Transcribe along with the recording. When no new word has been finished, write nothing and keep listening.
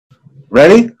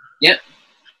Ready? Yep.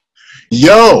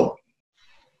 Yo,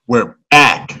 we're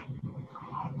back.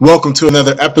 Welcome to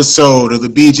another episode of the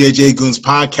BJJ GOONS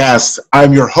podcast.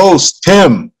 I'm your host,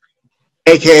 Tim,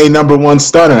 a.k.a. Number One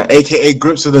Stunner, a.k.a.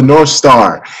 Grips of the North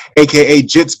Star, a.k.a.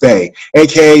 Jitsbay,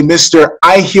 a.k.a. Mr.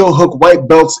 I Heel Hook White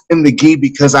Belts in the Gi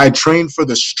because I train for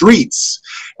the streets,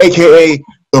 a.k.a.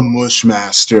 the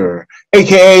Mushmaster,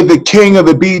 a.k.a. the King of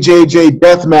the BJJ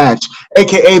Deathmatch,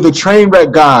 a.k.a. the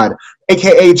Trainwreck God,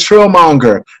 a.k.a.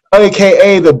 Trillmonger,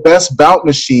 a.k.a. the Best Bout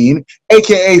Machine,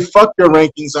 a.k.a. Fuck Your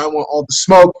Rankings, I Want All the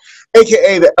Smoke,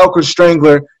 a.k.a. the Elker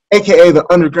Strangler, a.k.a. the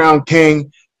Underground King,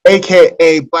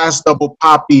 a.k.a. Blast Double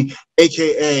Poppy,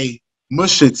 a.k.a.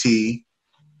 Musha T,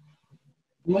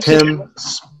 Tim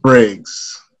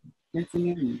Spriggs.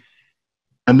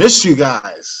 I missed you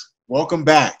guys. Welcome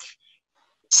back.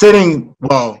 Sitting,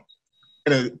 well,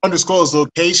 in an undisclosed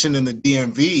location in the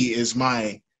DMV is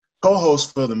my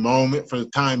co-host for the moment, for the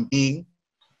time being,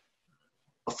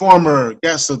 a former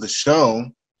guest of the show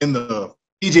in the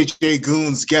BJJ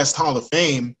GOONS Guest Hall of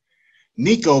Fame,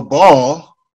 Nico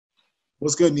Ball.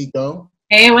 What's good, Nico?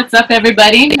 Hey, what's up,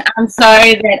 everybody? I'm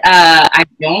sorry that I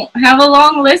don't have a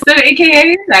long list of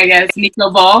AKAs. I guess Nico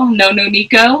Ball, no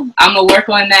Nico. I'm going to work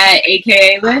on that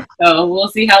AKA list, so we'll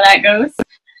see how that goes.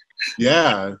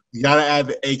 Yeah, you got to add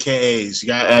the AKAs. You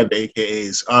got to add the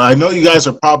AKAs. I know you guys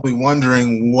are probably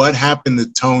wondering what happened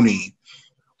to Tony.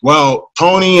 Well,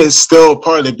 Tony is still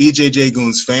part of the BJJ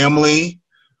GOONS family,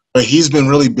 but he's been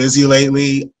really busy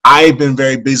lately. I've been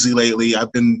very busy lately.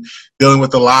 I've been dealing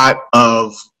with a lot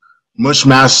of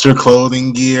Mushmaster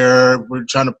clothing gear. We're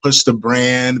trying to push the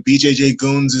brand. BJJ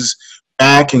GOONS is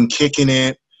back and kicking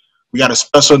it. We got a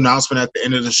special announcement at the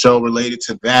end of the show related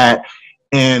to that.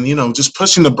 And, you know, just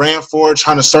pushing the brand forward,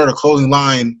 trying to start a clothing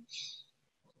line.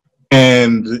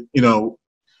 And, you know,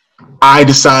 I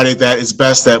decided that it's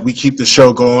best that we keep the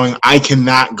show going. I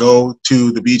cannot go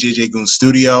to the BJJ GOONS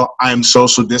studio. I am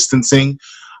social distancing.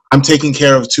 I'm taking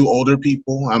care of two older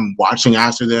people. I'm watching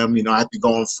after them. You know, I have to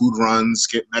go on food runs,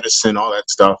 get medicine, all that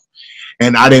stuff.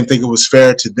 And I didn't think it was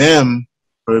fair to them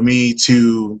for me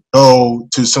to go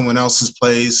to someone else's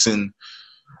place and,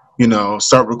 you know,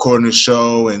 start recording the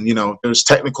show. And, you know, there's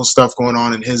technical stuff going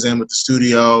on in his end with the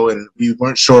studio, and we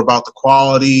weren't sure about the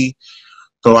quality.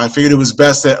 So I figured it was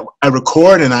best that I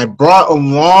record, and I brought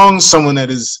along someone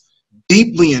that is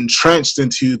deeply entrenched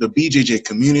into the BJJ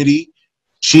community.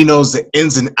 She knows the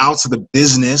ins and outs of the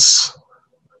business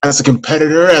as a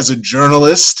competitor, as a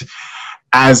journalist,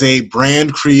 as a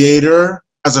brand creator,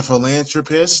 as a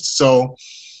philanthropist. So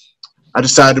I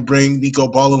decided to bring Nico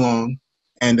Ball along,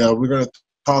 and we're going to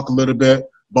talk a little bit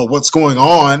about what's going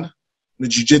on in the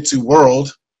jiu-jitsu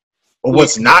world, or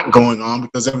what's not going on,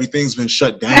 because everything's been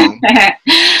shut down.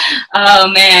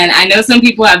 Oh, man. I know some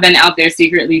people have been out there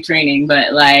secretly training,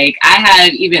 but, like, I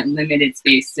have even limited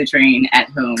space to train at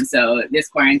home. So this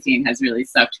quarantine has really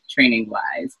sucked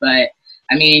training-wise. But,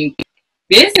 I mean,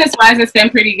 business-wise, it's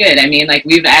been pretty good. I mean, like,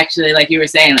 we've actually, like you were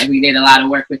saying, like, we did a lot of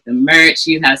work with the merch.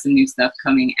 You have some new stuff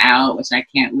coming out, which I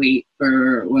can't wait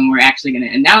for when we're actually going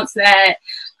to announce that.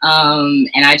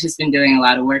 And I've just been doing a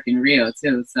lot of work in Rio,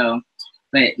 too. So,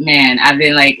 but, man, I've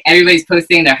been, like, everybody's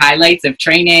posting their highlights of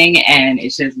training, and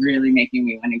it's just really making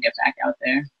me want to get back out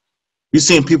there. You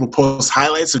seeing people post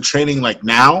highlights of training, like,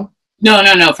 now? No,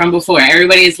 from before.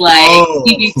 Everybody's, like,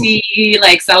 PBT,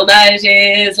 like,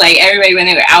 soldages, like, everybody when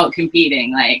they were out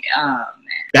competing. Like, oh,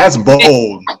 man. That's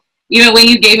bold. Even when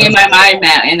you gave me my mind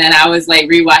map, and then I was, like,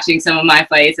 rewatching some of my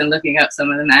fights and looking up some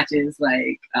of the matches,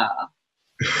 like,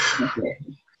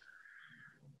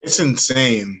 It's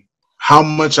insane how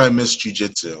much I miss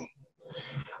jiu-jitsu.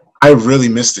 I really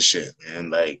miss the shit,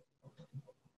 man. Like,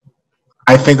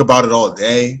 I think about it all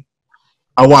day.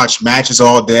 I watch matches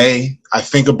all day. I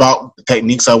think about the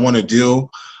techniques I want to do.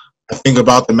 I think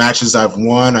about the matches I've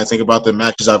won. I think about the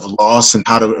matches I've lost and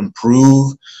how to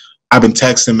improve. I've been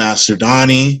texting Master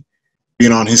Donnie,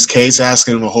 being on his case,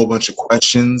 asking him a whole bunch of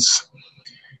questions.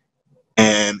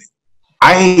 And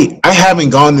I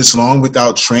haven't gone this long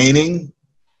without training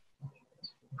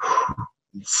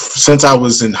since I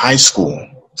was in high school.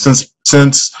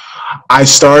 Since I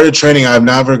started training, I've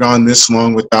never gone this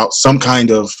long without some kind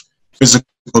of physical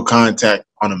contact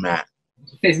on a mat.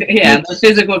 Yeah, the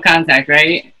physical contact,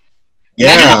 right?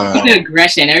 Yeah. The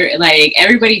aggression, like,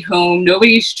 everybody home,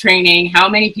 nobody's training. How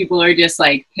many people are just,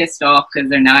 like, pissed off because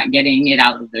they're not getting it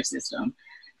out of their system?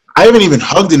 I haven't even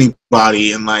hugged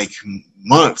anybody in, like,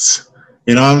 months.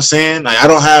 You know what I'm saying? Like, I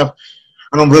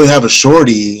don't really have a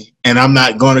shorty, and I'm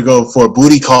not going to go for a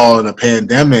booty call in a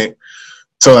pandemic.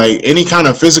 So, like, any kind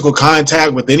of physical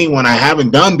contact with anyone I haven't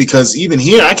done, because even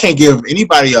here I can't give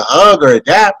anybody a hug or a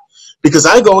dap because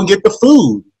I go and get the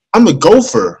food. I'm a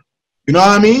gopher. You know what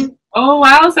I mean? Oh,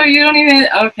 wow. So you don't even,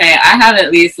 okay. I have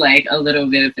at least like a little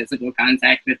bit of physical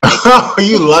contact with like,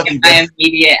 you lucky. my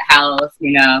immediate house,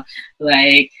 you know,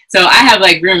 like, so I have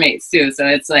like roommates too. So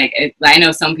it's like, I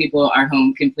know some people are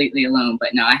home completely alone,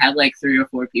 but no, I have like 3 or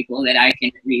 4 people that I can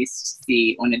at least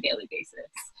see on a daily basis.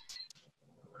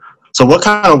 So what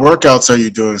kind of workouts are you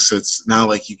doing since now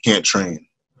like you can't train?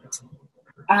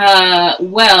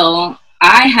 Well,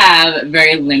 I have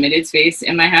very limited space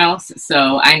in my house,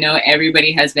 so I know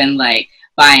everybody has been like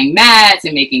buying mats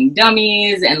and making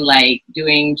dummies and like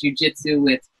doing jiu-jitsu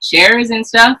with chairs and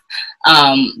stuff,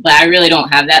 but I really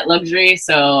don't have that luxury.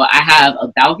 So I have a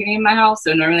balcony in my house,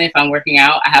 so normally if I'm working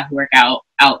out, I have to work out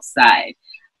outside,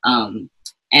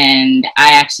 and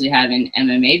I actually have an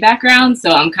MMA background, so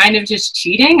I'm kind of just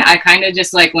cheating. I kind of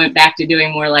just like went back to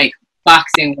doing more like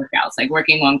boxing workouts, like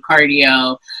working on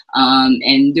cardio,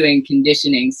 and doing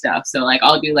conditioning stuff. So like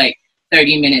I'll do like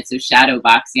 30 minutes of shadow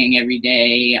boxing every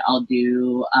day. I'll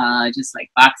do just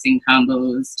like boxing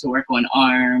combos to work on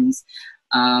arms,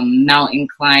 mountain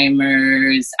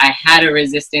climbers. I had a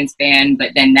resistance band,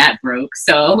 but then that broke.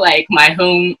 So like my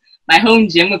home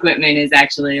gym equipment is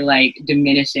actually like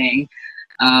diminishing.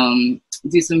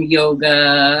 Do some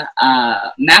yoga.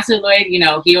 Master Lloyd, you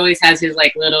know, he always has his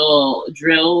like little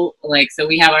drill, like, so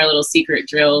we have our little secret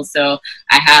drills. So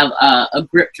I have a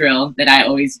grip drill that I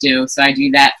always do. So I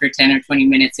do that for 10 or 20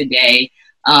 minutes a day.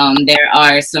 There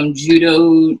are some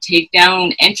judo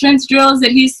takedown entrance drills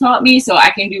that he's taught me, so I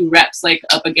can do reps like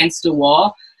up against a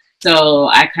wall. So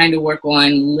I kind of work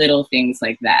on little things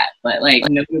like that, but like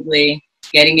notably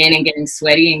getting in and getting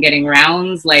sweaty and getting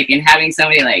rounds, like, and having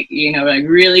somebody like, you know, like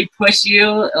really push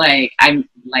you, like I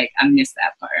miss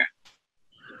that part.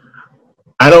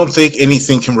 I don't think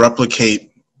anything can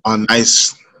replicate a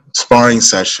nice sparring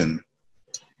session.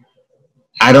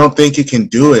 I don't think it can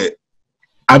do it.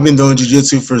 I've been doing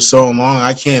jiu-jitsu for so long,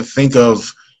 I can't think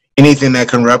of anything that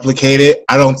can replicate it.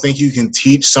 I don't think you can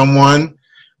teach someone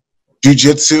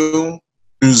jiu-jitsu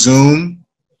through Zoom.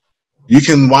 You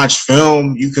can watch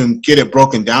film, you can get it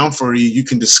broken down for you, you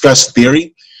can discuss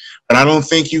theory, but I don't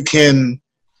think you can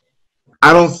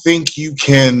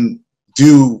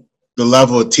do the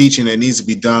level of teaching that needs to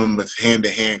be done with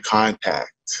hand-to-hand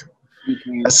contact.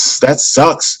 Mm-hmm. That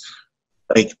sucks.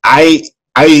 Like I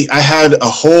had a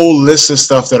whole list of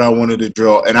stuff that I wanted to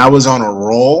drill, and I was on a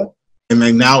roll, and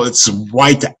then now it's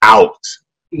wiped out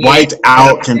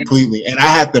completely. And I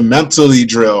had to mentally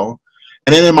drill.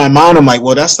 And then in my mind, I'm like,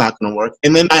 well, that's not going to work.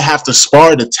 And then I have to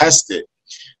spar to test it.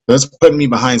 That's putting me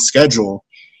behind schedule.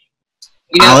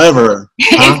 You know, however,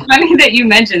 it's funny that you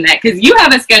mentioned that, because you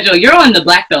have a schedule. You're on the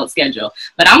black belt schedule,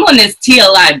 but I'm on this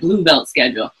TLI blue belt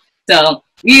schedule. So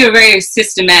we are very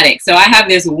systematic. So I have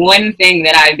this one thing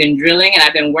that I've been drilling and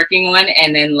I've been working on,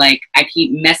 and then like I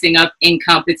keep messing up in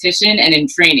competition and in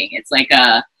training. It's like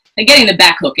getting the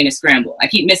back hook in a scramble. I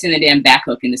keep missing the damn back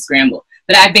hook in the scramble.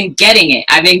 But I've been getting it.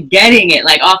 I've been getting it,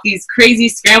 like, off these crazy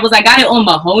scrambles. I got it on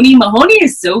Mahoney. Mahoney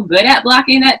is so good at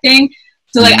blocking that thing.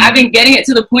 So, like, I've been getting it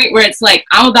to the point where it's like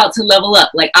I'm about to level up.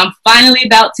 Like, I'm finally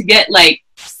about to get, like,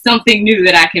 something new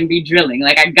that I can be drilling.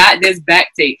 Like, I got this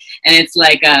back take. And it's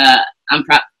like I'm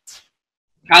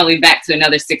probably back to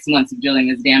another 6 months of drilling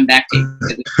this damn back take.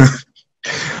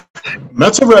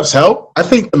 Mental reps help. I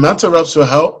think the mental reps will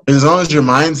help as long as your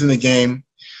mind's in the game.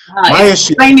 It's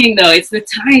the timing, though. It's the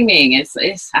timing.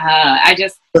 I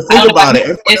just think about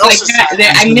it. It's like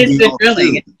I miss the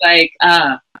drilling. It's like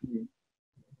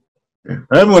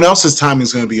everyone else's timing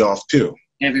is going to be off too.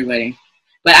 Everybody,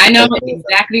 but I know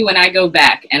exactly when I go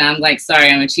back and I'm like, sorry,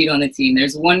 I'm gonna cheat on the team.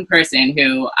 There's one person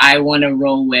who I want to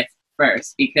roll with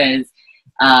first because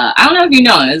I don't know if you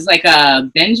know. It's like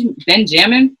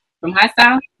Benjamin from High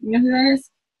Style. You know who that is?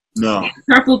 No.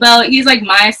 Purple belt. He's like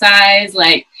my size.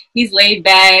 Like. He's laid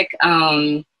back.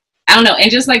 I don't know. And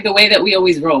just like the way that we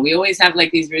always roll, we always have like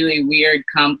these really weird,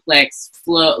 complex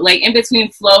flow, like in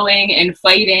between flowing and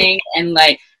fighting and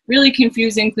like really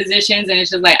confusing positions. And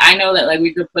it's just like, I know that like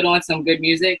we could put on some good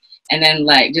music and then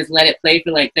like just let it play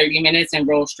for like 30 minutes and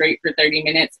roll straight for 30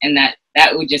 minutes. And that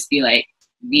would just be like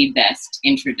the best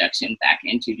introduction back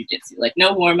into jiu-jitsu. Like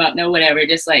no warm up, no whatever,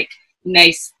 just like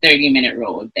nice 30-minute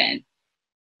roll with Ben.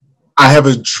 I have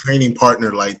a training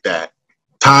partner like that.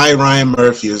 Ty Ryan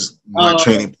Murphy is my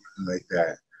training partner like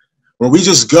that. Where we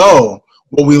just go,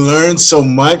 where we learn so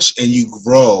much and you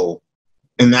grow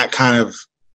in that kind of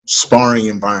sparring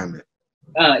environment.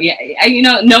 Yeah, you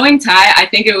know, knowing Ty, I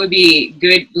think it would be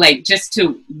good, like, just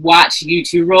to watch you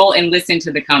two roll and listen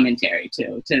to the commentary,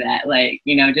 too, to that. Like,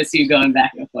 you know, just you going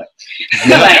back and forth.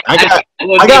 Yeah, like,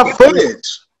 I got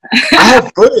footage. I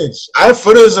have footage. I have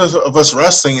footage of us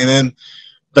wrestling, and then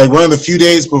like one of the few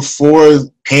days before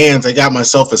hands, I got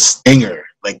myself a stinger,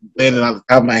 like landing on the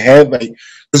top of my head, like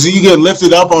because you get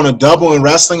lifted up on a double in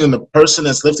wrestling, and the person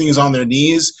that's lifting is on their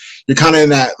knees. You're kind of in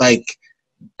that like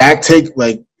back take,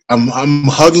 like I'm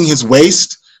hugging his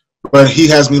waist, but he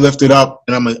has me lifted up,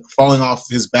 and I'm like, falling off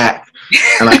his back,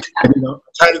 and like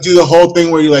try to do the whole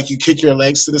thing where you kick your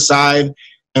legs to the side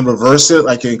and reverse it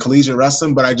like in collegiate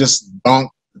wrestling, but I just bonked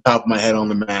the top of my head on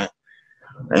the mat.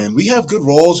 And we have good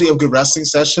roles. We have good wrestling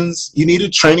sessions. You need a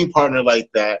training partner like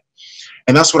that.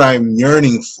 And that's what I'm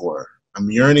yearning for. I'm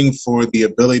yearning for the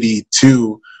ability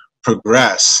to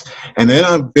progress. And then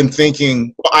I've been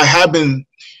thinking,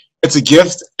 it's a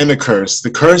gift and a curse.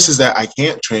 The curse is that I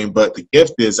can't train, but the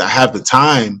gift is I have the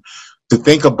time to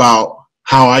think about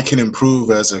how I can improve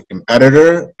as a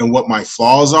competitor and what my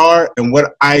flaws are and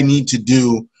what I need to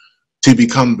do to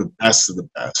become the best of the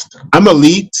best. I'm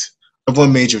elite. I've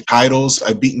won major titles.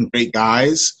 I've beaten great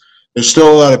guys. There's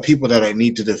still a lot of people that I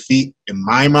need to defeat in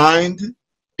my mind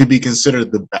to be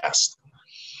considered the best.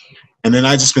 And then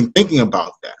I've just been thinking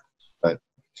about that. But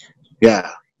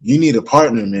yeah, you need a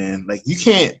partner, man. Like you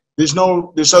can't, there's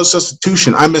no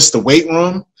substitution. I miss the weight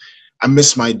room. I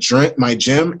miss my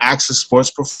gym, Access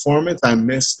Sports Performance. I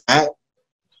miss that.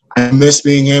 I miss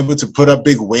being able to put up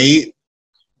big weight.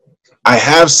 I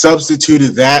have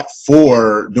substituted that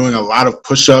for doing a lot of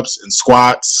push-ups and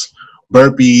squats,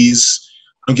 burpees.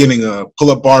 I'm getting a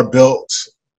pull-up bar built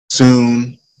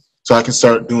soon, so I can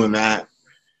start doing that.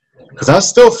 Because I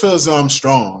still feel as though I'm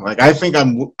strong. Like I think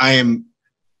I'm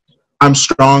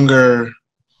stronger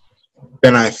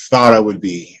than I thought I would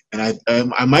be, and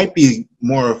I might be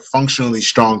more functionally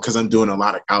strong because I'm doing a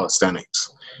lot of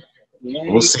calisthenics. Yeah,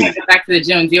 we'll see. You go back to the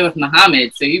gym and deal with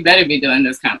Muhammad, so you better be doing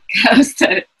those kind of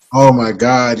calisthenics. Oh my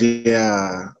God,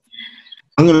 yeah.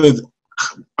 I'm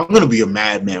gonna be a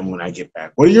madman when I get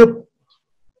back. What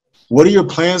are your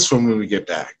plans for when we get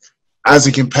back? As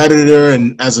a competitor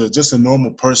and as just a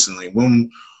normal person, like when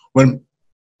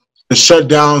the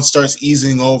shutdown starts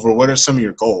easing over, what are some of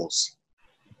your goals?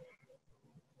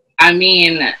 I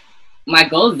mean, my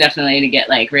goal is definitely to get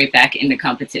like right back into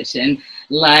competition.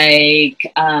 Like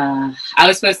I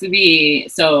was supposed to be,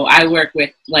 so I work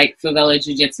with like Favela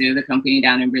Jiu-Jitsu, the company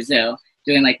down in Brazil,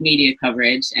 doing like media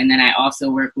coverage. And then I also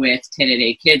work with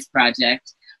Today Kids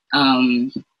Project,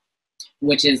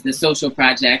 which is the social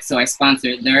project. So I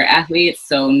sponsor their athletes.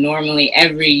 So normally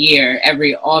every year,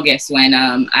 every August when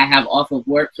I have off of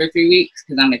work for 3 weeks,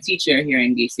 because I'm a teacher here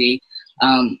in DC,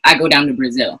 I go down to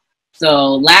Brazil.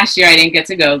 So last year I didn't get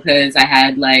to go because I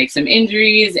had like some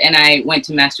injuries and I went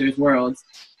to Masters Worlds.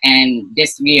 And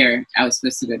this year I was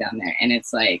supposed to go down there, and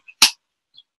it's like,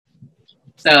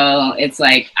 so it's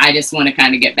like, I just want to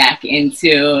kind of get back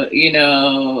into, you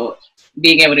know,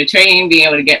 being able to train, being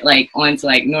able to get like onto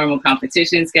like normal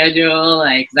competition schedule.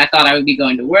 Like, 'cause I thought I would be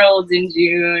going to Worlds in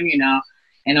June, you know,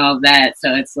 and all that.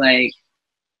 So it's like,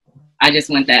 I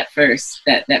just want that first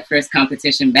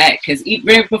competition back, because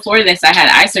right before this I had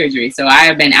eye surgery, so I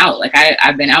have been out. Like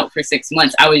I've been out for 6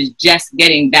 months. I was just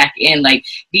getting back in. Like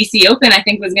DC Open, I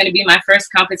think was going to be my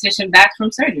first competition back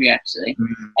from surgery actually,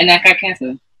 and that got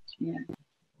canceled. Yeah.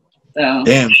 So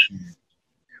damn.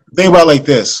 Think about it like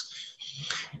this: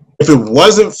 if it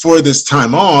wasn't for this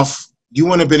time off, you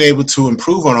wouldn't have been able to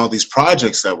improve on all these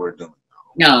projects that we're doing.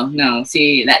 No.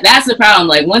 See, that's the problem.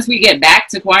 Like once we get back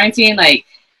to quarantine, like.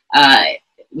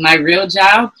 My real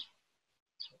job,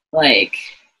 like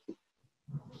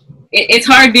it's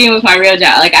hard being with my real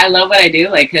job. Like I love what I do,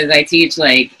 like because I teach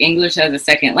like English as a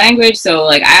second language. So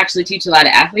like I actually teach a lot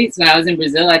of athletes. When I was in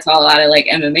Brazil, I taught a lot of like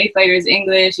MMA fighters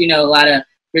English, you know, a lot of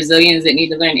Brazilians that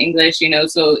need to learn English, you know,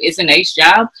 so it's a nice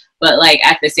job. But like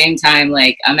at the same time,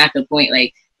 like I'm at the point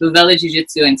like Favela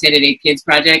Jiu-Jitsu and Today Kids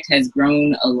Project has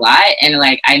grown a lot, and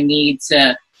like I need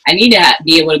to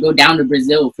be able to go down to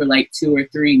Brazil for like 2 or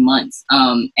 3 months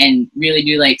and really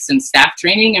do like some staff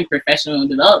training and professional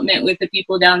development with the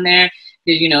people down there.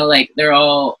 Because, you know, like they're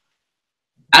all,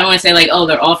 I don't want to say like, oh,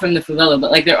 they're all from the favela,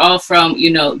 but like they're all from, you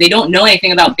know, they don't know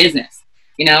anything about business,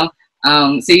 you know?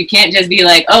 So you can't just be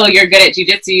like, oh, you're good at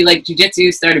jiu-jitsu, you like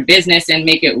jiu-jitsu, start a business and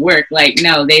make it work. Like,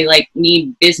 no, they like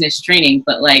need business training,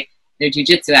 but like they're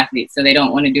jiu-jitsu athletes, so they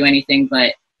don't want to do anything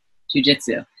but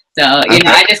jiu-jitsu. So, you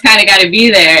know, I just kind of got to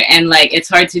be there, and like it's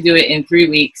hard to do it in 3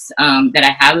 weeks that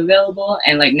I have available,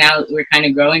 and like now we're kind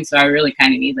of growing, so I really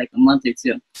kind of need like a month or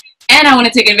 2. And I want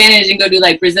to take advantage and go do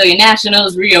like Brazilian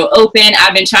Nationals, Rio Open.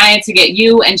 I've been trying to get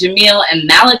you and Jamil and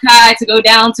Malachi to go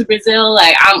down to Brazil.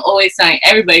 Like I'm always telling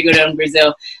everybody to go down to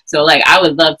Brazil. So like I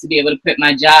would love to be able to quit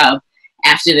my job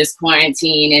after this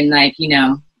quarantine and like, you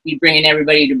know, be bringing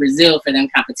everybody to Brazil for them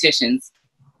competitions.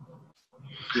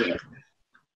 Yeah.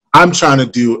 I'm trying to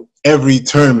do every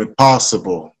tournament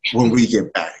possible when we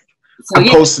get back. So I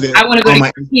posted it. I want to go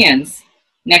to Europeans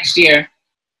next year.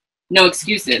 No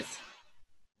excuses.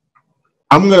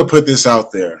 I'm going to put this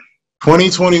out there.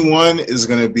 2021 is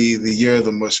going to be the year of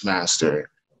the Mushmaster.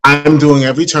 I'm doing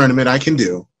every tournament I can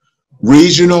do.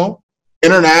 Regional,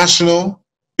 international,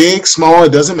 big, small,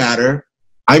 it doesn't matter.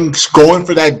 I'm going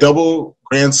for that double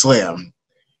Grand Slam.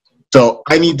 So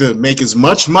I need to make as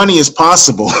much money as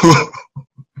possible.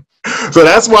 So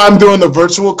that's why I'm doing the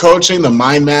virtual coaching, the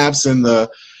mind maps, and the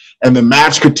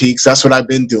match critiques. That's what I've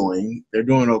been doing. They're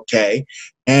doing okay.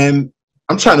 And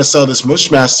I'm trying to sell this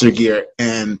Mushmaster gear,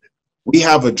 and we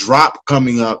have a drop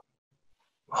coming up,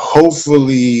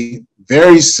 hopefully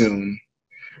very soon,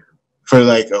 for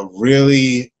like a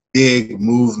really big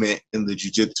movement in the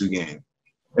jiu-jitsu game.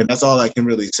 And that's all I can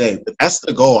really say. But that's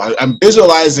the goal. I'm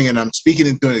visualizing and I'm speaking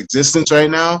into existence right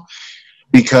now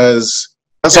because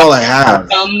that's all I have.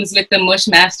 Comes with the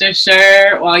Mushmaster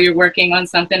shirt while you're working on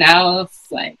something else.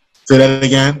 Like, say that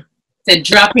again. Said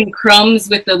dropping crumbs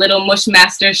with the little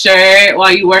Mushmaster shirt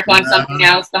while you work on something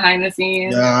else behind the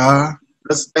scenes. Yeah,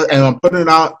 and I'm putting it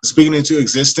out, speaking into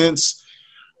existence.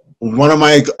 One of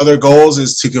my other goals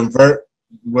is to convert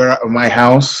my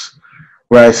house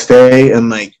where I stay and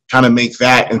like kind of make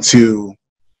that into,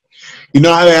 you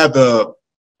know how they have the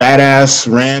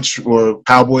Badass Ranch or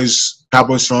Cowboys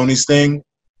Thronies thing?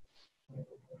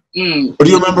 Or do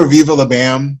you remember Viva La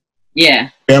Bam? Yeah.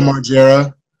 Bam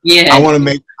Margera? Yeah. I want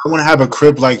to have a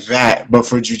crib like that, but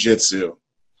for jiu-jitsu.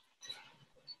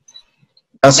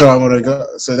 That's where I want to go.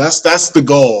 So that's the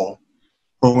goal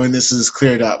for when this is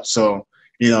cleared up. So,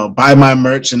 you know, buy my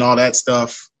merch and all that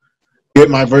stuff, get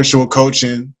my virtual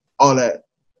coaching, all that.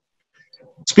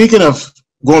 Speaking of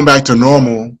going back to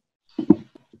normal,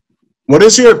 what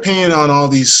is your opinion on all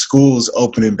these schools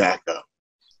opening back up?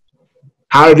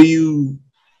 How do you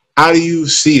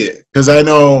see it? Because I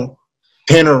know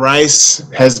Tanner Rice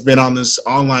has been on this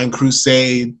online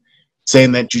crusade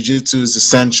saying that jiu-jitsu is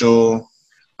essential.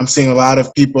 I'm seeing a lot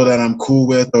of people that I'm cool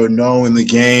with or know in the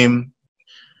game.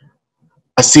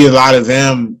 I see a lot of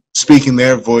them speaking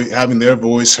their voice, having their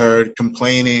voice heard,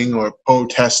 complaining or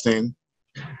protesting.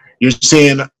 You're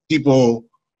seeing people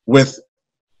with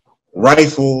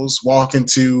rifles walk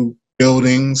into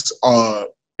buildings,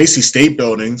 basically state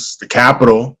buildings, the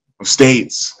capital of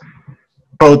states,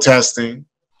 protesting.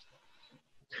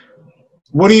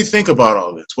 What do you think about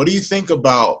all this? What do you think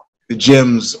about the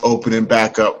gyms opening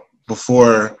back up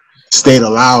before the state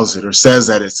allows it or says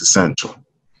that it's essential?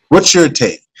 What's your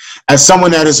take? As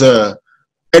someone that is a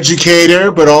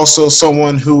educator, but also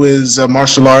someone who is a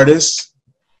martial artist,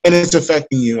 and it's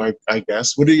affecting you, I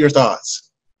guess. What are your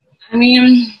thoughts? I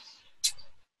mean,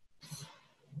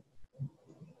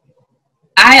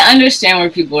 I understand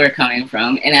where people are coming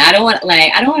from, and I don't want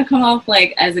to come off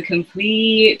like as a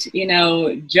complete,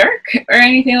 jerk or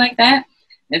anything like that.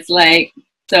 It's like,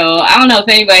 so I don't know if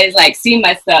anybody's like seen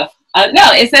my stuff.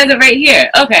 No, it says it right here.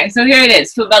 Okay, so here it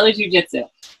is, Favela Jiu-Jitsu,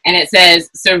 and it says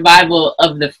survival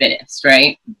of the fittest,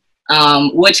 right?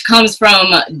 Which comes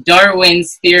from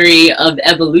Darwin's theory of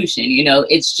evolution.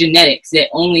 It's genetics that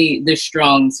only the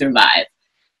strong survive.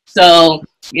 So,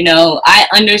 I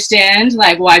understand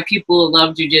like why people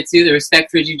love jiu-jitsu, the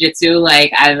respect for jiu-jitsu.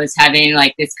 Like I was having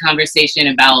like this conversation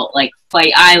about like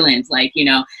Fight Island, like,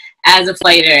 as a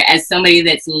fighter, as somebody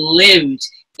that's lived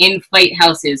in fight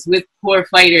houses with poor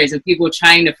fighters and people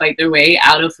trying to fight their way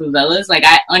out of favelas, like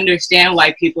I understand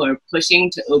why people are pushing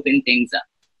to open things up.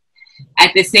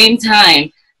 At the same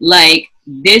time, like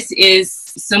this is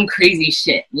some crazy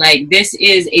shit. Like this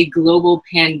is a global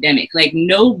pandemic. Like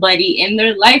nobody in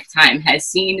their lifetime has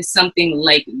seen something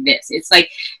like this. It's like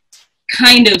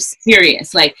kind of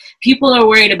serious. Like people are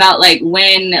worried about like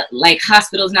when like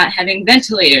hospitals not having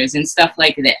ventilators and stuff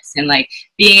like this, and like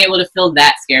being able to fill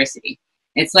that scarcity.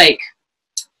 It's like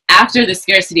after the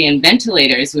scarcity in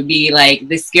ventilators would be like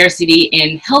the scarcity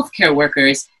in healthcare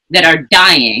workers that are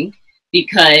dying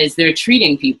because they're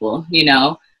treating people,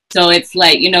 So it's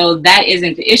like, that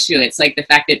isn't the issue. It's like the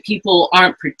fact that people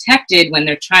aren't protected when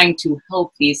they're trying to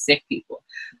help these sick people.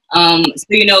 So,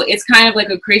 it's kind of like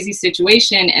a crazy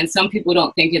situation, and some people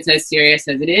don't think it's as serious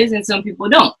as it is, and some people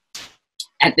don't.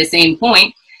 At the same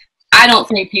point, I don't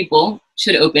think people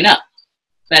should open up.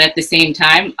 But at the same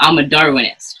time, I'm a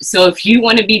Darwinist. So if you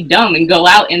want to be dumb and go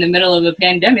out in the middle of a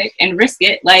pandemic and risk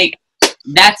it, like,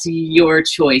 that's your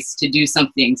choice to do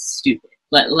something stupid.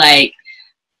 But like,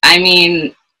 I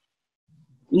mean,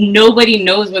 nobody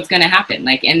knows what's going to happen.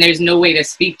 Like, and there's no way to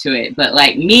speak to it. But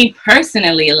like me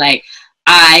personally, like,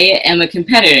 I am a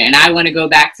competitor and I want to go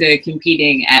back to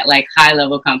competing at like high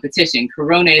level competition.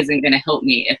 Corona isn't going to help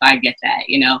me if I get that,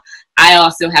 you know. I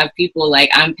also have people like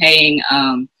I'm paying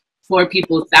 4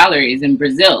 people's salaries in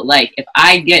Brazil. Like if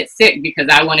I get sick because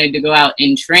I wanted to go out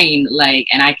and train, like,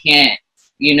 and I can't,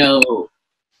 you know,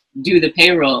 do the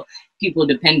payroll, people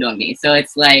depend on me. So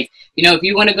it's like, you know, if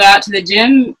you want to go out to the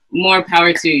gym, more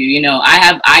power to you. You know,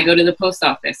 I go to the post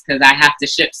office because I have to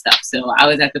ship stuff. So I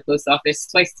was at the post office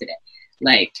twice today.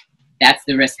 Like, that's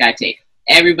the risk I take.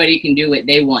 Everybody can do what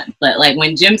they want. But like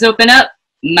when gyms open up,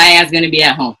 my ass going to be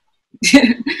at home.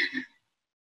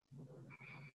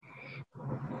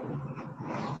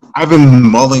 I've been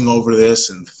mulling over this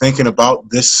and thinking about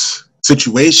this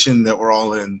situation that we're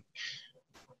all in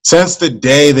since the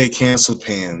day they canceled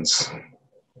Pans.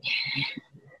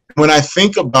 When I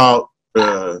think about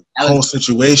the whole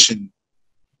situation,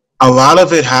 a lot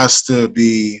of it has to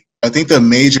be, I think the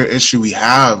major issue we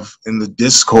have in the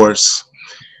discourse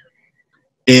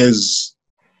is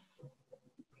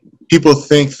people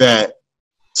think that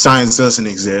science doesn't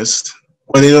exist,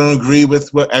 or they don't agree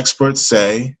with what experts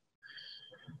say.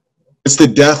 It's the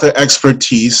death of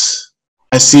expertise.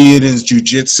 I see it in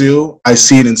jiu-jitsu. I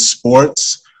see it in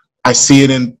sports. I see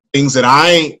it in things that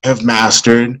I have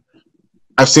mastered.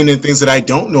 I've seen it in things that I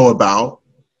don't know about.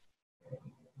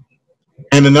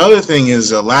 And another thing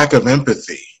is a lack of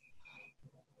empathy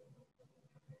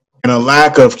and a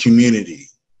lack of community.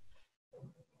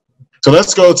 So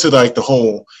let's go to like the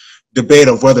whole debate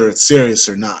of whether it's serious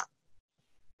or not.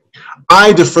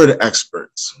 I defer to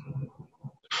experts.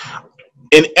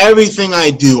 In everything I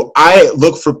do, I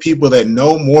look for people that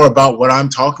know more about what I'm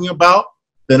talking about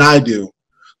than I do,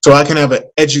 so I can have an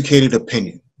educated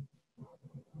opinion.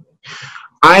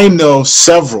 I know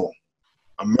several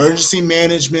emergency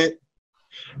management,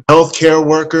 healthcare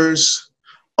workers,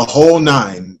 a whole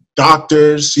nine,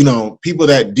 doctors, you know, people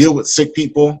that deal with sick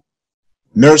people,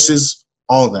 nurses,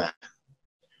 all that.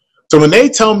 So when they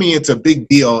tell me it's a big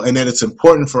deal and that it's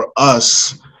important for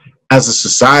us as a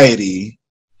society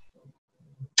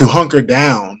to hunker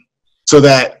down so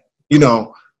that, you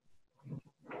know,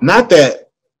 not that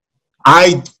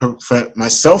I prevent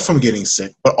myself from getting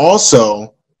sick, but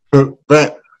also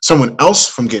prevent someone else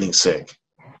from getting sick,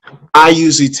 I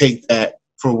usually take that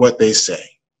for what they say.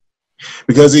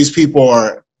 Because these people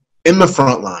are in the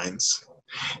front lines.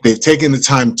 They've taken the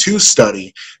time to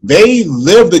study. They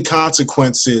live the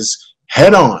consequences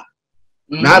head on.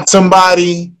 Mm-hmm. Not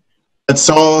somebody that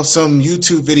saw some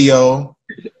YouTube video,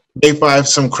 they find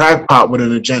some crackpot with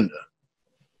an agenda.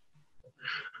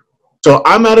 So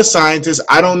I'm not a scientist.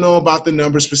 I don't know about the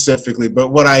numbers specifically, but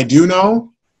what I do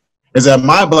know is that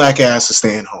my black ass is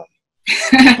staying home.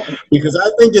 Because I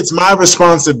think it's my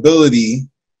responsibility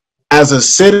as a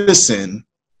citizen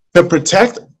to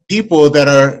protect people that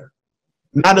are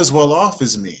not as well off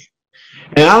as me.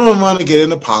 And I don't want to get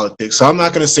into politics, so I'm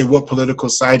not going to say what political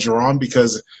side you're on,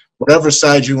 because whatever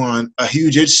side you're on, a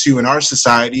huge issue in our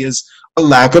society is a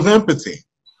lack of empathy.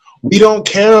 We don't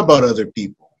care about other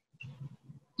people.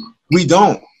 We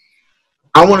don't.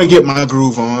 I want to get my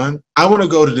groove on. I want to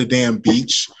go to the damn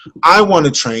beach. I want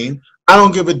to train. I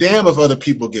don't give a damn if other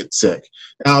people get sick.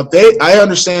 Now, I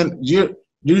understand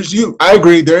I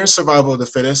agree there is survival of the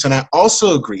fittest, and I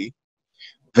also agree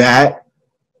that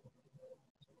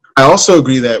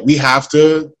we have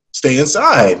to stay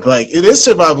inside. Like, it is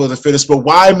survival of the fittest, but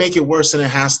why make it worse than it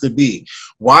has to be?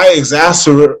 Why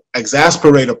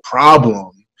exasperate a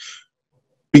problem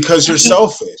because you're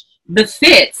selfish? The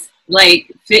fits.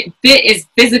 Like, fit is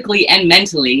physically and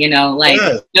mentally, you know, like,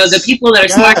 yes. You know, the people that are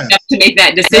smart enough to make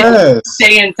that decision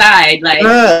stay inside. Like,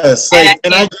 yes. Like,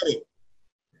 and I get it.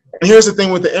 And here's the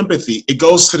thing with the empathy. It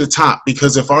goes to the top,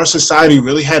 because if our society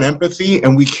really had empathy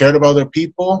and we cared about other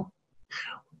people,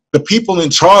 the people in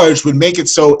charge would make it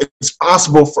so it's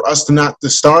possible for us to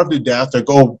starve to death or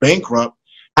go bankrupt,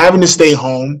 having to stay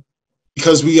home,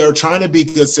 because we are trying to be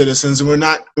good citizens, and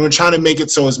we're trying to make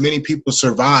it so as many people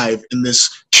survive in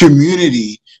this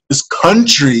community, this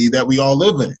country that we all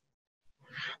live in.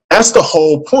 That's the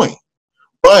whole point.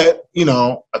 But, you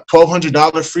know, a $1,200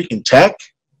 freaking check,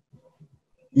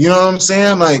 you know what I'm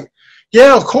saying? Like,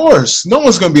 yeah, of course, no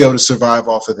one's going to be able to survive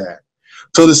off of that.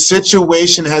 So the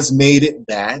situation has made it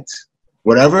that,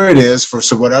 whatever it is, for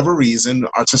whatever reason,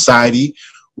 our society,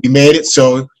 we made it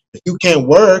so if you can't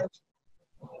work,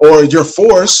 or you're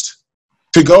forced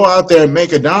to go out there and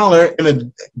make $1 in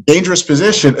a dangerous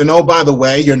position. And oh, by the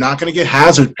way, you're not going to get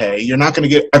hazard pay. You're not going to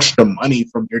get extra money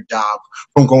from your job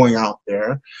from going out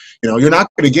there. You know, you're not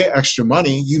going to get extra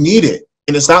money. You need it.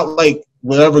 And it's not like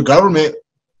whatever government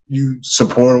you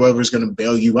support or whoever is going to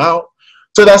bail you out.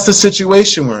 So that's the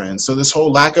situation we're in. So this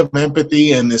whole lack of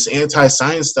empathy and this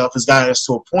anti-science stuff has got us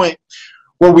to a point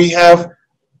where we have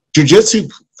jiu-jitsu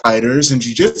fighters and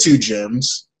jiu-jitsu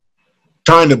gyms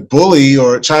trying to bully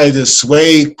or try to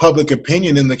sway public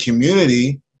opinion in the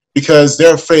community because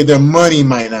they're afraid their money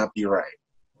might not be right.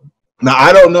 Now,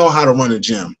 I don't know how to run a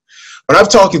gym, but I've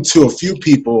talked to a few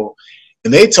people,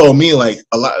 and they told me like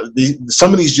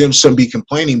some of these gyms shouldn't be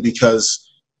complaining because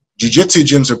jiu-jitsu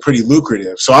gyms are pretty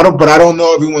lucrative. So I don't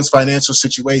know everyone's financial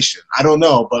situation. I don't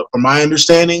know, but from my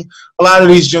understanding, a lot of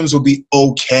these gyms will be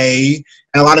okay,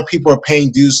 and a lot of people are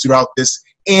paying dues throughout this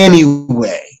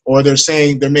anyway, or they're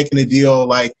saying they're making a deal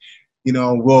like, you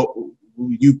know,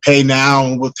 you pay now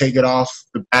and we'll take it off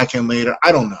the back end later.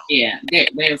 I don't know. Yeah,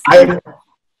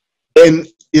 and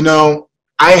you know,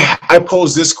 I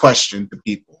pose this question to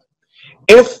people: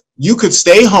 if you could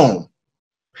stay home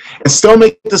and still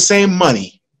make the same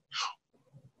money,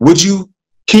 would you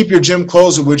keep your gym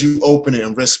closed or would you open it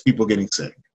and risk people getting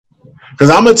sick? Because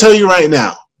I'm gonna tell you right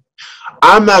now,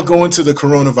 I'm not going to the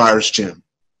coronavirus gym.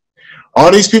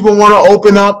 All these people want to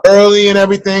open up early and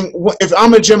everything. If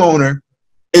I'm a gym owner,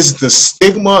 is the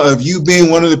stigma of you being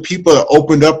one of the people that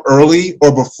opened up early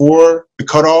or before the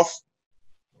cutoff,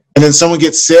 and then someone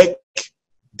gets sick,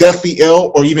 deathly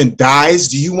ill, or even dies,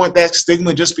 do you want that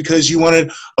stigma just because you wanted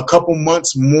a couple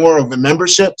months more of the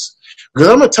memberships? Because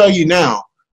I'm going to tell you now,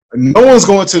 no one's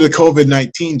going to the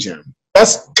COVID-19 gym.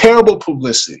 That's terrible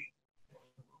publicity.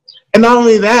 And not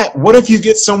only that, what if you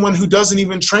get someone who doesn't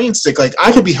even train sick? Like,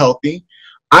 I could be healthy.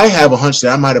 I have a hunch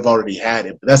that I might have already had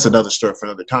it, but that's another story for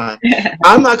another time.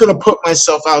 I'm not going to put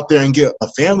myself out there and get a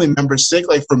family member sick.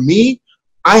 Like, for me,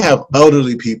 I have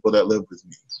elderly people that live with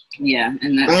me. Yeah,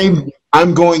 and that's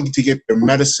I'm going to get their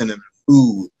medicine and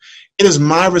food. It is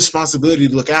my responsibility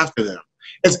to look after them.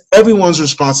 It's everyone's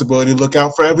responsibility to look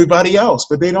out for everybody else,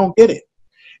 but they don't get it.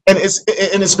 And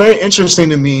it's very interesting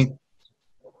to me.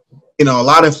 You know, a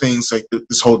lot of things like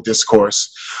this whole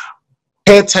discourse,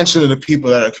 pay attention to the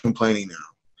people that are complaining now.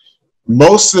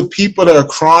 Most of the people that are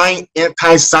crying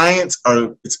anti-science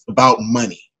it's about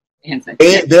money.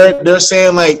 They're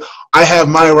saying like, I have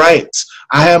my rights.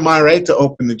 I have my right to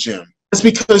open the gym. It's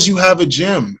because you have a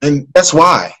gym, and that's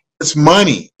why. It's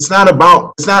money. It's not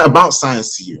about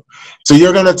science to you. So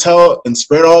you're gonna tell and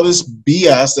spread all this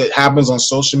BS that happens on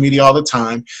social media all the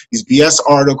time. These BS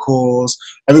articles.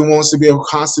 Everyone wants to be a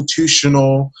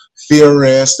constitutional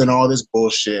theorist and all this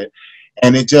bullshit.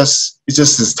 And it just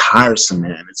is tiresome,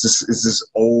 man. It's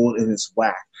just old and it's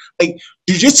whack. Like,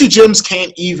 jiu-jitsu gyms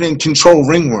can't even control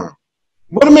ringworm.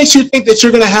 What makes you think that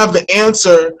you're gonna have the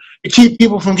answer to keep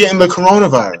people from getting the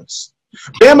coronavirus?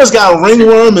 Bama's got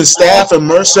ringworm and staph and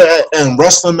MRSA and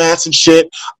wrestling mats and shit.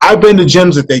 I've been to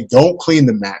gyms that they don't clean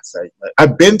the mats.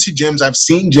 I've been to gyms, I've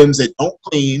seen gyms that don't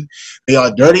clean. They are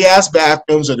dirty ass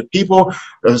bathrooms, or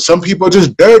some people are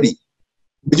just dirty.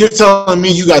 But you're telling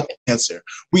me you got the answer.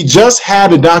 We just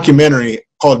had a documentary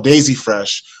called Daisy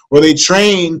Fresh where they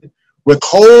trained with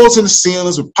holes in the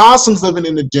ceilings, with possums living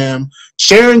in the gym,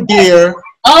 sharing gear.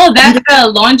 Oh, that's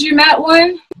the laundromat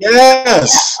one?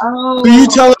 Yes. Oh, you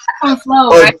tell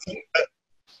right?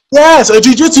 Yes, a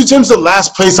jiu-jitsu gym's the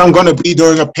last place I'm going to be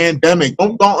during a pandemic.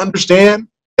 Don't understand?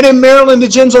 And in Maryland, the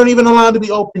gyms aren't even allowed to be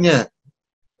open yet.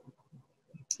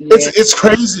 Yeah. It's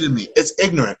crazy to me. It's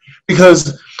ignorant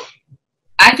because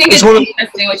I think it's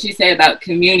interesting what you say about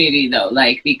community, though.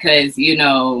 Like, because, you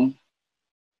know,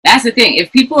 that's the thing.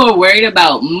 If people are worried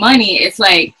about money, it's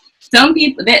like some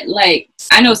people that, like,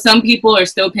 I know some people are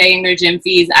still paying their gym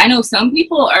fees. I know some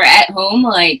people are at home,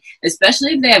 like,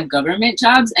 especially if they have government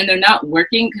jobs and they're not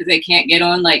working because they can't get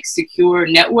on, like, secure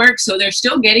networks. So they're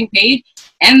still getting paid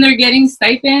and they're getting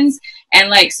stipends. And,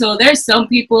 like, so there's some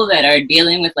people that are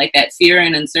dealing with, like, that fear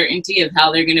and uncertainty of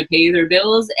how they're going to pay their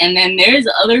bills. And then there's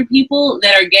other people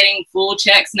that are getting full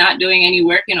checks, not doing any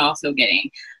work, and also getting,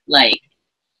 like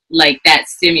that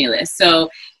stimulus. So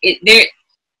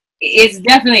it's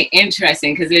definitely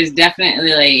interesting because there's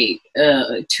definitely,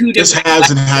 like, two different... There's haves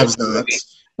and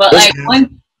have-nots. But, there's like,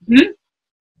 one...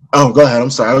 Oh, go ahead. I'm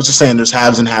sorry. I was just saying there's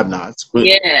haves and have-nots.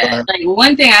 Yeah, like,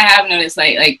 one thing I have noticed,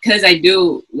 like, because I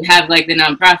do have, like, the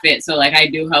nonprofit, so, like, I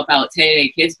do help out Today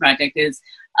Kids Project is,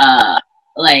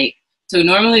 like, so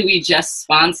normally we just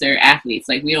sponsor athletes.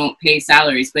 Like, we don't pay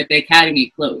salaries, but the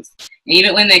academy closed. And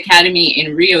even when the academy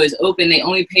in Rio is open, they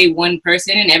only pay one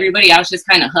person, and everybody else just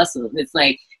kind of hustles. It's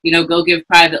like, you know, go give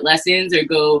private lessons or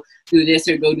go do this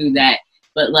or go do that.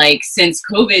 But, like, since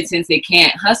COVID, since they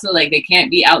can't hustle, like, they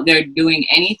can't be out there doing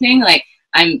anything, like,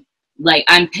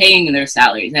 I'm paying their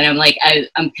salaries. And I'm like,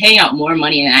 I'm paying out more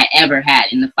money than I ever had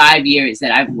in the 5 years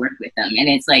that I've worked with them. And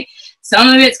it's like, some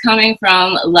of it's coming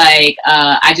from like,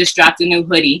 I just dropped a new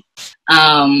hoodie.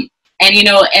 And you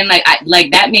know, and like,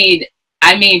 I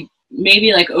made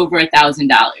maybe like over $1,000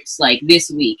 like this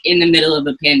week in the middle of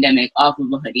a pandemic off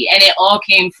of a hoodie. And it all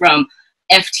came from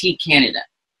FT Canada.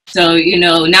 So, you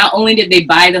know, not only did they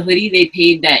buy the hoodie, they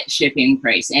paid that shipping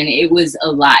price, and it was a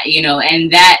lot, you know,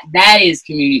 and that is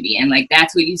community. And like,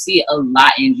 that's what you see a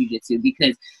lot in jiu-jitsu,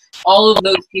 because all of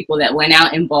those people that went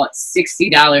out and bought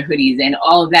 $60 hoodies and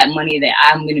all of that money that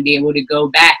I'm going to be able to go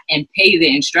back and pay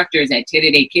the instructors at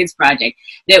Today Kids Project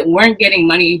that weren't getting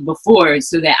money before,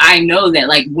 so that I know that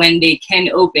like when they can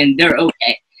open, they're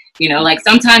okay. You know, like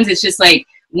sometimes it's just like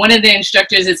one of the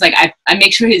instructors, it's like I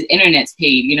make sure his internet's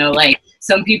paid, you know, like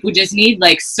some people just need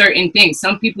like certain things.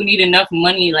 Some people need enough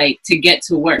money like to get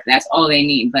to work. That's all they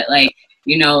need. But like,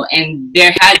 you know, and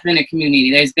there has been a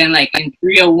community. There's been like in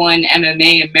 301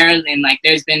 MMA in Maryland, like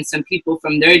there's been some people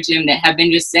from their gym that have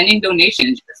been just sending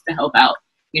donations just to help out.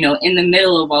 You know, in the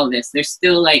middle of all this, they're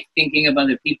still like thinking of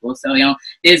other people. So, you know,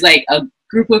 there's like a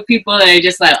group of people that are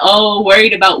just like, oh,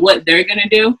 worried about what they're going to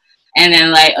do. And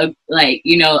then like,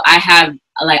 you know, I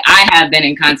have been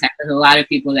in contact with a lot of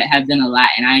people that have done a lot.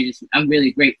 And I'm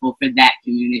really grateful for that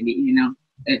community, you know.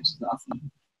 It's awesome.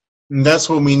 And that's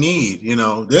what we need. You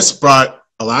know, this brought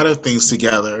a lot of things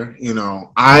together. You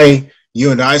know,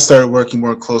 you and I started working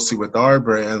more closely with our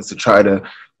brands to try to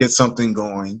get something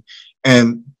going.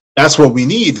 And that's what we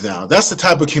need now. That's the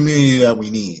type of community that we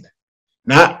need.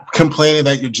 Not complaining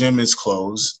that your gym is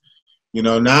closed, you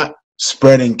know, not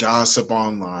spreading gossip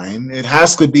online. It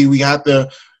has to be, we have to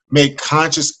make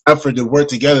conscious effort to work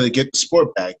together to get the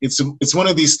sport back. It's one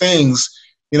of these things,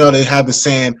 you know, they have the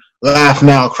saying, laugh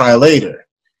now, cry later.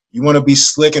 You want to be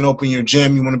slick and open your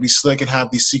gym. You want to be slick and have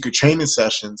these secret training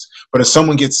sessions. But if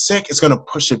someone gets sick, it's going to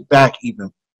push it back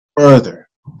even further.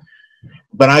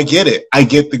 But I get it. I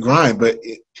get the grind. But,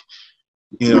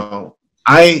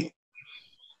 I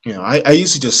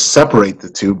used to just separate the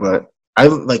two. But I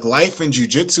like life and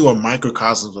jiu-jitsu are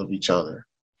microcosms of each other.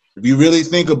 If you really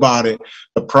think about it,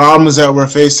 the problems that we're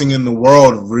facing in the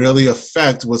world really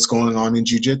affect what's going on in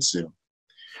jiu-jitsu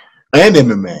and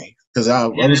MMA. Because I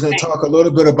was going to talk a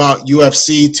little bit about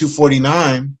UFC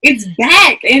 249. It's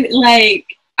back, and like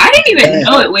I didn't even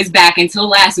know it was back until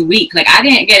last week. Like I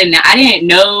didn't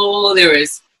know there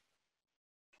was.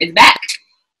 It's back.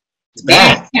 It's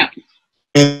back. Yeah.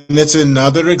 And it's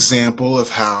another example of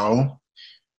how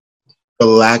the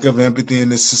lack of empathy in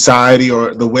this society,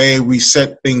 or the way we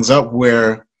set things up,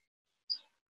 where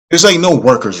there's like no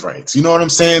workers' rights. You know what I'm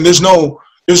saying? There's no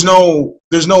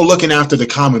looking after the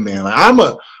common man. Like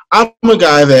I'm a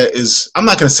guy that is, I'm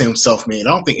not going to say I'm self-made. I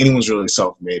don't think anyone's really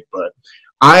self-made, but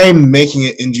I'm making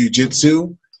it in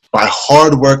jiu-jitsu by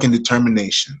hard work and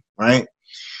determination, right?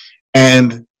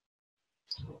 And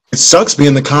it sucks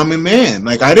being the common man.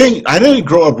 Like I didn't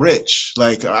grow up rich.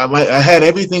 Like I had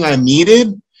everything I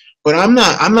needed, but I'm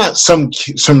not some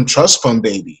trust fund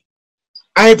baby.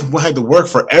 I had to work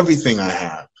for everything I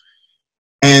have.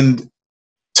 And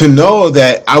to know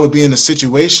that I would be in a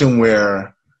situation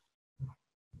where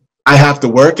I have to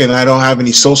work and I don't have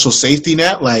any social safety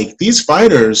net, like these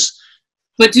fighters.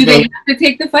 But do they have to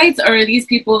take the fights, or are these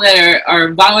people that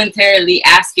are voluntarily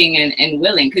asking and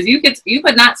willing? Because you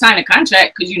could not sign a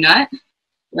contract, could you not?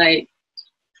 Like,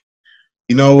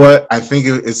 you know what? I think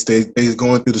they're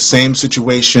going through the same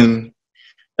situation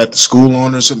that the school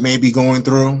owners may be going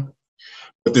through,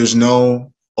 but there's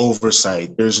no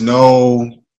oversight. There's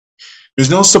no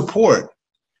support.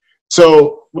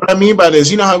 So what I mean by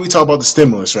this, you know how we talk about the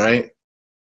stimulus, right?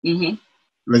 Mm-hmm.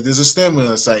 Like there's a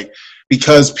stimulus, like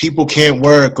because people can't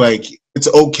work, like it's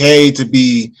okay to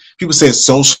be, people say it's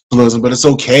socialism, but it's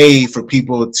okay for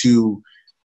people to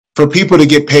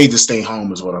get paid to stay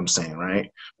home is what I'm saying, right?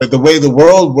 But the way the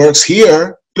world works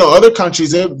here, you know, other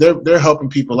countries, they're helping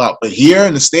people out. But here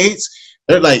in the States,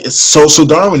 they're like, it's social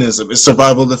Darwinism. It's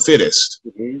survival of the fittest,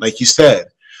 like you said.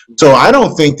 So I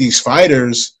don't think these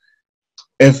fighters,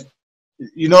 if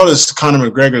you notice, Conor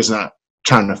McGregor's not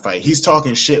trying to fight. He's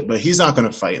talking shit, but he's not going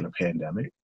to fight in a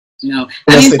pandemic. No.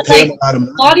 I mean, like,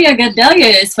 Claudia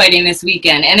Gadelha is fighting this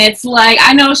weekend, and it's like,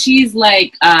 I know she's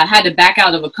like had to back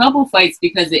out of a couple fights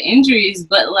because of injuries,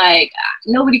 but like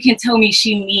nobody can tell me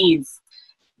she needs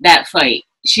that fight.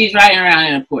 She's riding around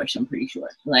in a Porsche, I'm pretty sure.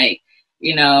 Like,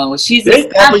 you know, she has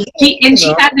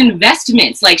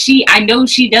investments. Like I know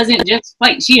she doesn't just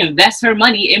fight. She invests her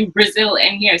money in Brazil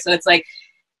and here. So it's like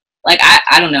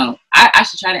I don't know. I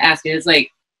should try to ask it. It's like,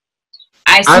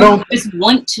 I assume they just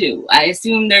want to. I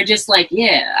assume they're just like,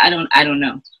 yeah, I don't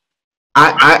know.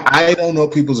 I don't know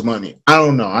people's money. I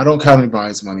don't know. I don't count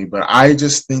anybody's money, but I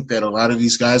just think that a lot of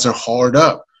these guys are hard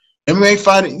up. MMA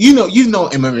fighting, you know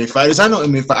MMA fighters. I know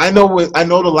MMA fighters. I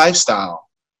know the lifestyle.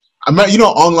 I met,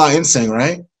 Online Insane,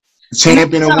 right? The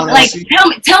champion of one. Like,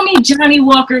 tell me Johnny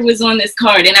Walker was on this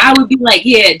card, and I would be like,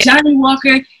 yeah, Johnny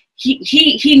Walker,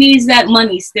 he needs that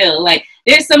money still. Like,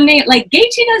 there's some name like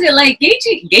Gaethje doesn't like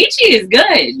Gaethje is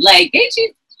good. Like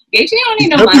Gaethje don't need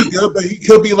no money. Be good, but he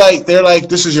could be like, they're like,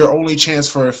 this is your only chance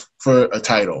for a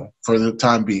title for the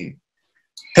time being.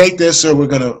 Take this, or we're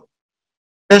gonna.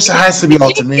 There has to be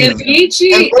ultimatum.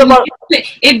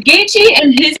 If Gaethje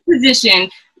in his position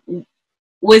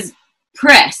was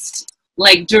pressed,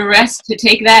 like duress to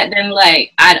take that, then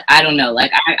like I don't know,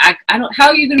 like I don't. How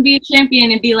are you gonna be a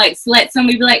champion and be like let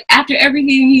somebody be like after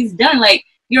everything he's done, like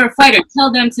you're a fighter,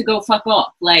 tell them to go fuck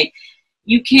off. Like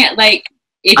you can't like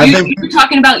if you're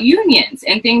talking about unions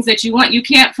and things that you want, you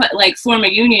can't like form a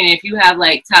union if you have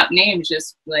like top names.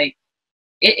 Just like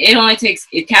it only takes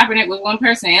Kaepernick was one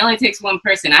person. It only takes one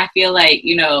person. I feel like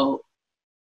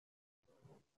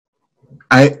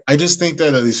I just think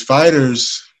that these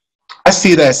fighters, I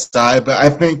see that side, but I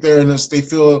think they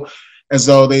feel as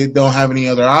though they don't have any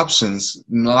other options.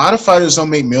 And a lot of fighters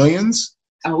don't make millions.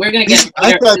 Oh, we're gonna get.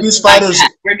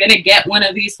 We're gonna get one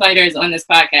of these fighters on this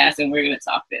podcast, and we're gonna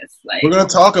talk this. Like, we're gonna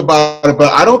talk about it,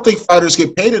 but I don't think fighters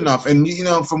get paid enough. And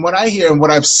from what I hear and what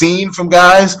I've seen from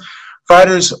guys,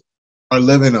 fighters are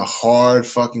living a hard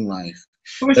fucking life.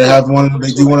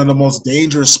 They do one of the most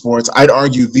dangerous sports. I'd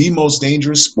argue the most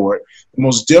dangerous sport, the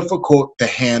most difficult to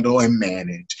handle and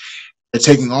manage. They're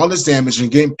taking all this damage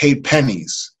and getting paid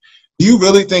pennies. Do you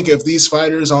really think if these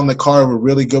fighters on the card were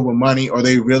really good with money, or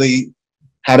they really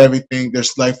had everything, their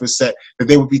life was set, that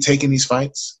they would be taking these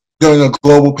fights during a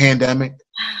global pandemic?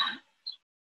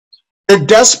 They're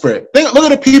desperate. Look at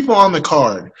the people on the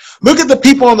card. Look at the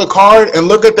people on the card and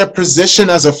look at their position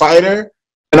as a fighter.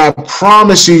 And I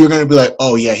promise you're going to be like,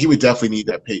 oh, yeah, he would definitely need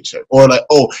that paycheck. Or like,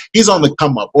 oh, he's on the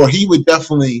come up. Or he would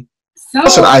definitely. Some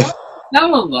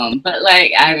of them. But,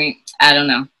 like, I mean, I don't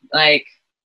know. Like.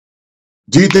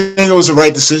 Do you think it was the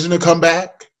right decision to come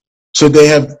back? Should they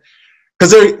have.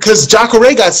 Because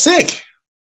Jacare got sick.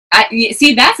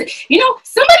 See, that's it.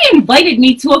 Somebody invited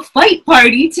me to a fight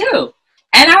party, too.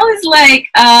 And I was like,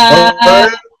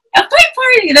 a fight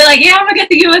party. They're like, yeah, I'm going to get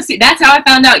the UFC. That's how I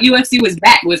found out UFC was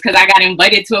back, was because I got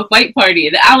invited to a fight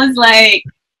party. I was like,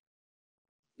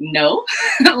 no.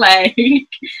 Like,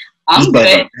 I'm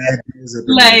good.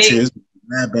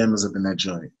 Mad Bam was up in that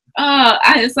joint.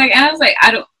 I was like,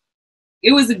 I don't.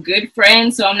 It was a good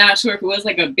friend, so I'm not sure if it was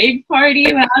like a big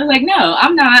party. But I was like, no,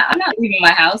 I'm not leaving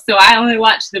my house. So I only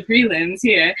watched the prelims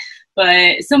here.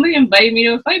 But somebody invited me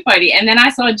to a fight party, and then I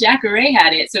saw Jacare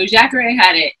had it. So Jacare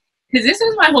had it, because this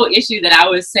was my whole issue that I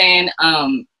was saying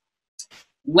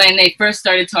when they first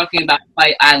started talking about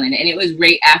Fight Island, and it was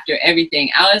right after everything.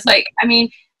 I was like, I mean,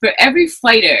 for every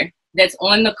fighter that's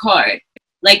on the card,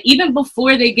 like even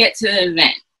before they get to the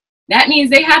event, that means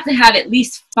they have to have at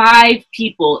least 5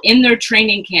 people in their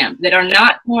training camp that are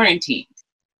not quarantined.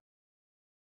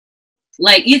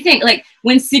 Like, you think, like,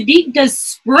 when Sadiq does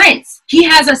sprints, he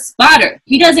has a spotter.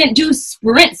 He doesn't do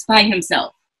sprints by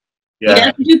himself. Yeah. He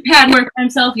doesn't do pad work by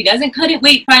himself. He doesn't cut it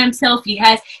weight by himself.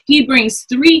 He brings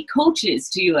 3 coaches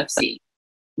to UFC.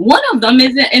 One of them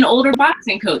is an older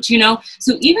boxing coach,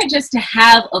 So even just to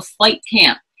have a fight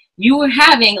camp, you were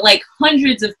having, like,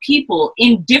 hundreds of people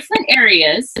in different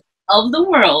areas of the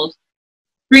world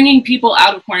bringing people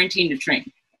out of quarantine to train.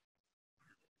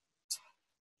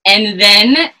 And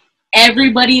then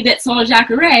everybody that saw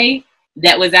Jacare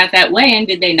that was at that weigh-in,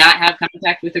 did they not have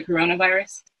contact with the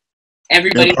coronavirus?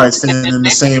 Everybody they're probably sitting in the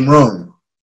same room.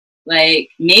 Like,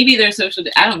 maybe they're social.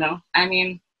 I don't know. I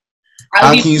mean,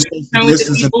 how can you say with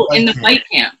the people in the fight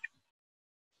camp?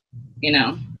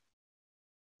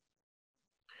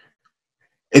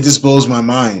 It just blows my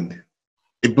mind.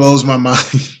 It blows my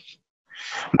mind.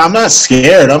 I'm not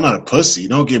scared. I'm not a pussy.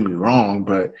 Don't get me wrong,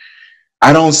 but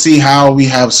I don't see how we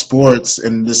have sports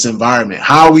in this environment.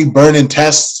 How are we burning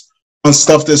tests on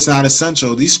stuff that's not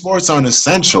essential? These sports aren't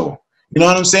essential. You know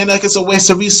what I'm saying? Like, it's a waste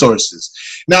of resources.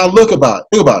 Now, think about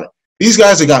it. These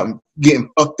guys are getting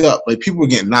fucked up. Like, people were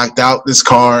getting knocked out this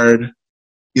card.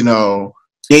 Gaethje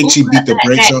beat the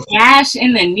brakes off. Gash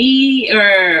in the knee,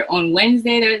 or on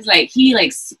Wednesday, there was he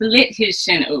split his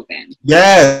shin open.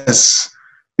 Yes.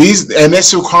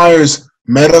 This requires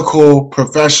medical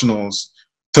professionals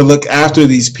to look after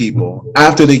these people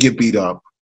after they get beat up.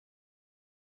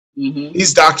 Mm-hmm.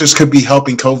 These doctors could be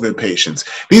helping COVID patients.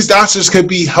 These doctors could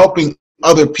be helping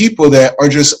other people that are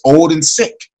just old and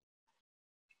sick.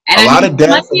 And a lot of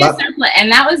death.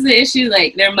 And that was the issue.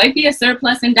 Like, there might be a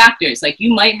surplus in doctors. Like,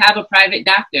 you might have a private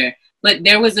doctor, but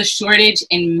there was a shortage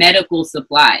in medical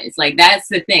supplies. Like, that's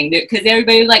the thing, because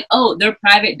everybody was like, oh, they're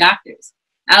private doctors.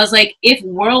 I was like, if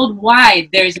worldwide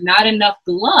there's not enough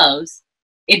gloves,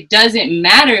 it doesn't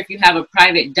matter if you have a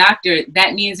private doctor.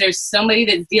 That means there's somebody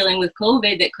that's dealing with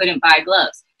COVID that couldn't buy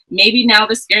gloves. Maybe now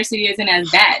the scarcity isn't as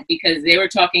bad, because they were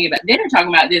talking about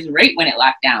this right when it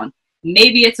locked down.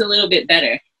 Maybe it's a little bit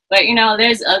better, but you know,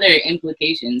 there's other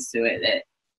implications to it that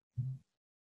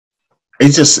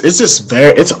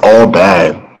it's all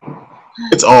bad.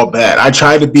 It's all bad. I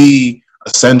tried to be a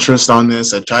centrist on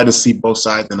this. I tried to see both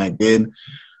sides, and I did.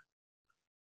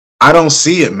 I don't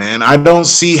see it, man. I don't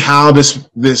see how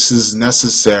this is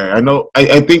necessary.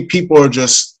 I think people are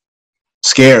just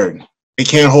scared. They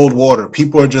can't hold water.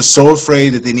 People are just so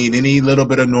afraid that they need any little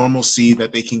bit of normalcy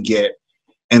that they can get,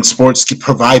 and sports can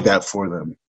provide that for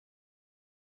them.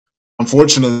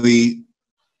 Unfortunately,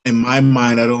 in my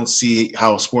mind, I don't see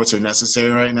how sports are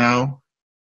necessary right now.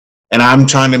 And I'm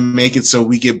trying to make it so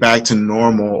we get back to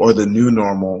normal, or the new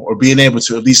normal, or being able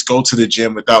to at least go to the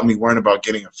gym without me worrying about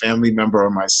getting a family member or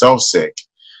myself sick.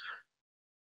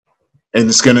 And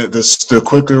the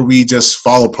quicker we just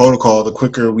follow protocol, the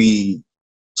quicker we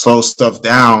slow stuff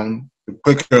down, the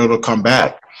quicker it'll come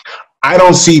back. I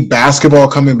don't see basketball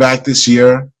coming back this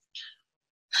year.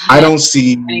 I don't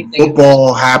see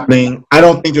football happening. I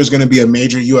don't think there's going to be a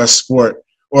major U.S. sport,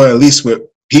 or at least with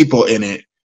people in it,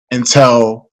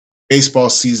 until baseball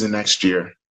season next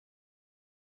year.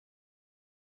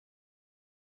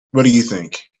 What do you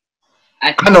think?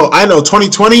 I know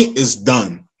 2020 is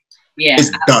done. Yeah.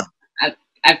 It's done.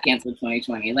 I've canceled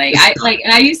 2020. And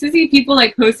I used to see people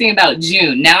like posting about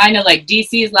June. Now I know like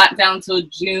DC is locked down till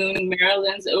June,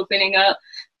 Maryland's opening up.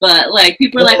 But like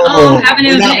people are like, oh, I'm having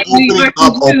an event.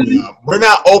 We're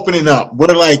not opening up.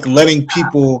 We're like letting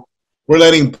people, we're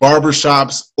letting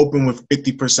barbershops open with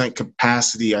 50%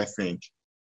 capacity, I think.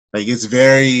 Like it's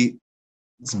barely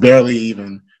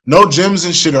even. No gyms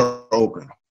and shit are open.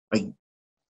 Like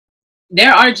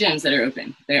there are gyms that are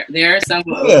open. There are some.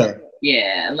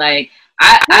 Yeah, like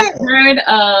I've heard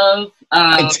of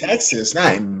in Texas,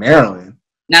 not in Maryland.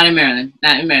 Not in Maryland.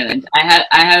 I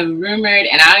have rumored,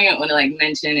 and I don't even want to like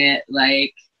mention it,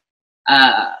 like,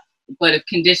 but of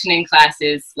conditioning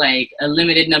classes, like a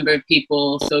limited number of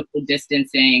people, social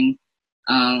distancing.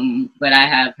 But I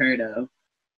have heard of.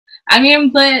 I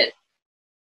mean, but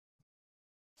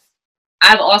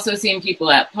I've also seen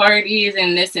people at parties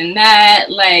and this and that.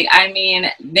 Like, I mean,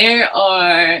 there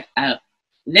are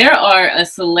a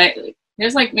select.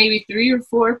 There's like maybe 3 or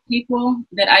 4 people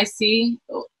that I see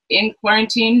in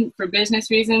quarantine for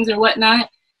business reasons or whatnot.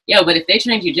 Yo, but if they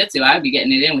train jiu-jitsu, I would be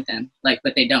getting it in with them. Like,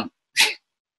 but they don't.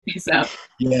 So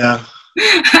yeah.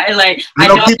 I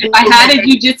know if I had a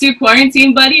jiu-jitsu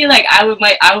quarantine buddy, like I would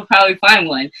probably find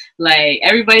one. Like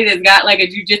everybody that's got like a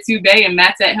jiu-jitsu bay and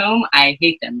mats at home, I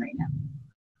hate them right now.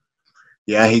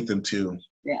 Yeah, I hate them too.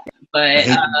 Yeah, but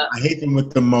I hate them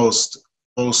with the most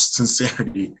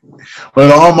sincerity. But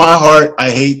with all my heart, I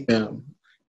hate them.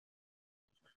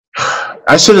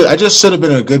 I just should have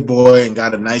been a good boy and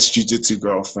got a nice jiu-jitsu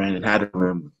girlfriend and had a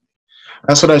room.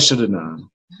 That's what I should have done.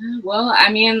 Well,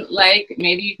 I mean, like,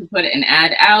 maybe you could put an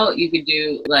ad out. You could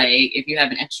do, like, if you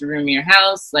have an extra room in your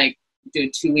house, like, do a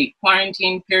 2-week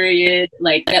quarantine period.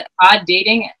 Like, that pod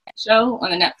dating show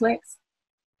on the Netflix.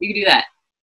 You could do that.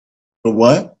 The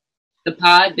what? The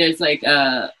pod. There's, like,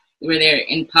 where they're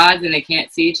in pods and they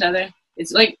can't see each other.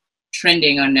 It's, like,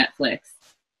 trending on Netflix.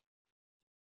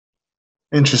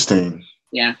 Interesting.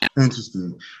 Yeah.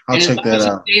 Interesting. I'll check that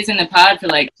out. Stays in the pod for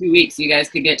like 2 weeks. You guys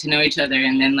could get to know each other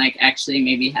and then like actually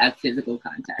maybe have physical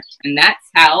contact. And that's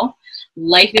how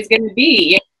life is going to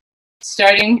be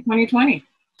starting 2020.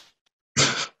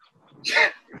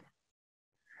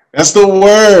 That's the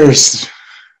worst.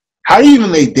 How do you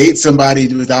even like date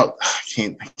somebody without?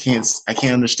 I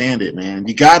can't understand it, man.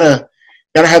 You gotta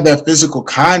have that physical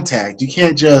contact. You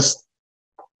can't just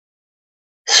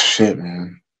shit,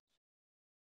 man.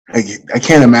 I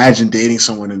can't imagine dating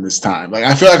someone in this time. Like,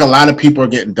 I feel like a lot of people are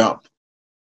getting dumped.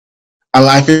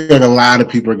 I feel like a lot of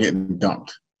people are getting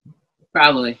dumped.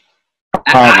 Probably.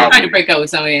 I tried to break up with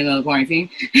somebody in the quarantine.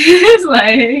 It's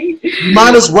like you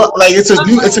might as well. Like, it's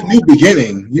a new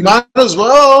beginning. You might as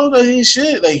well. Like,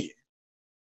 shit. Like,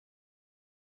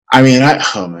 I mean,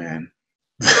 oh man,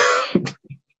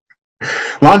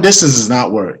 long distance does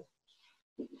not work.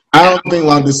 I don't think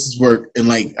long distance work, and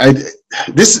like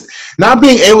not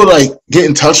being able to like get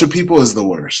in touch with people is the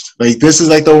worst. Like this is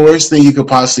like the worst thing you could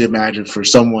possibly imagine for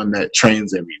someone that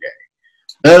trains every day.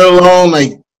 Let alone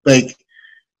like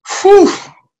whew.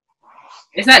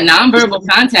 It's that nonverbal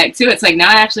contact too. It's like now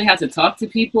I actually have to talk to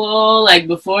people. Like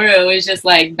before it was just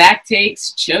like back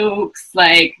takes, chokes.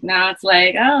 Like now it's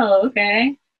like, oh,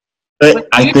 okay. But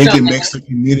I think it makes the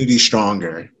community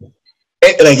stronger.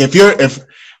 Like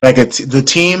the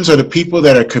teams or the people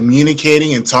that are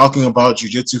communicating and talking about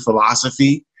jiu-jitsu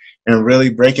philosophy and really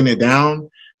breaking it down,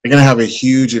 they're gonna have a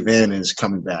huge advantage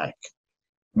coming back.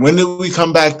 When do we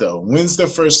come back though? When's the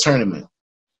first tournament?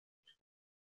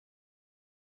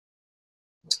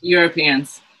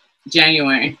 Europeans,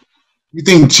 January. You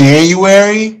think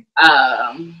January?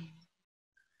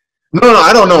 No,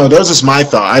 I don't know. That was just my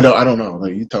thought. I don't know.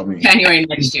 Like, you tell me. January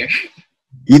next year.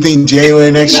 You think January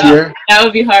next year? That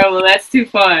would be horrible. That's too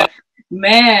far.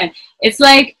 Man, it's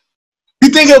like. You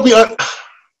think it'll be?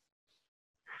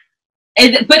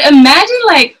 But imagine,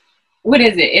 like, what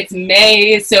is it? It's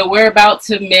May, so we're about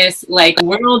to miss, like,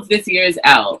 Worlds this year is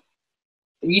out.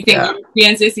 You think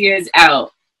Europeans this year is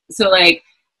out. So, like,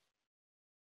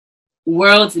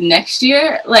 Worlds next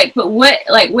year? Like, but what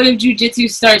if jiu-jitsu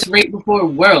starts right before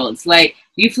Worlds? Like,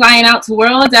 you flying out to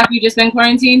Worlds after you just been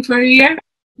quarantined for a year?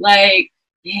 Like,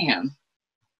 damn.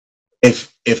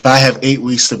 If I have 8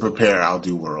 weeks to prepare, I'll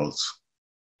do Worlds.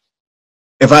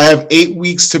 If I have 8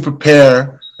 weeks to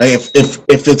prepare, like if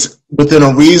it's within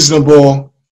a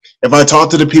reasonable, if I talk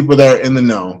to the people that are in the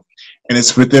know, and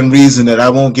it's within reason that I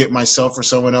won't get myself or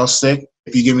someone else sick,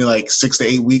 if you give me like 6 to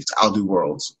 8 weeks, I'll do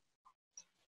Worlds.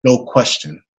 No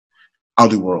question. I'll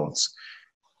do Worlds.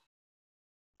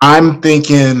 I'm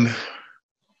thinking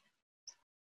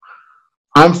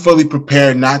I'm fully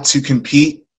prepared not to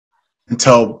compete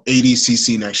until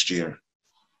ADCC next year.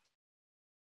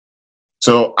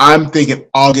 So I'm thinking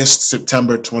August,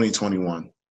 September 2021.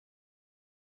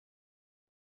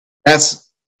 That's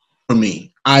for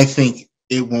me. I think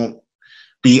it won't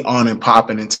be on and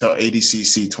popping until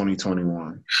ADCC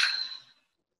 2021.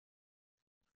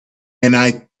 And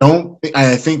I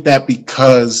think that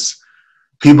because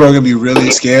people are going to be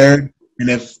really scared, and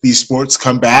if these sports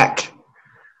come back,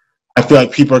 I feel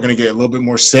like people are going to get a little bit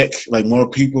more sick, like more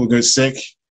people get sick,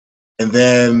 and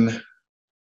then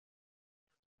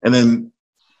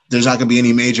there's not going to be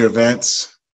any major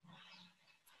events.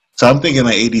 So I'm thinking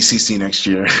like ADCC next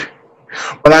year.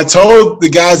 But I told the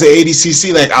guys at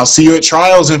ADCC, like, I'll see you at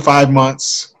trials in 5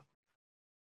 months.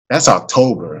 That's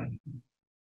October.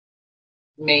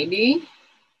 Maybe.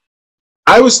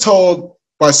 I was told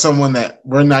by someone that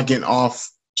we're not getting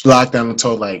off lockdown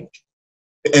until like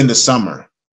the end of summer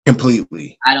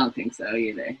completely. I don't think so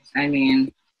either. I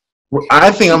mean,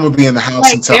 I think I'm gonna be in the house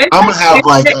like, until I'm gonna have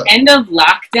like the end of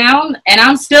lockdown, and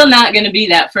I'm still not gonna be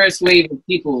that first wave of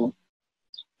people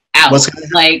out.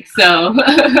 Like, so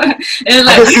it's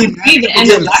like we could be the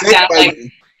end of lockdown. Like,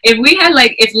 if we had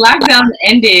if lockdown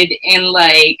ended in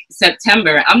like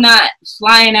September, I'm not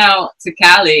flying out to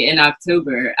Cali in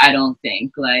October. I don't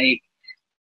think. Like,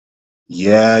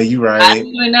 yeah, you're right. I don't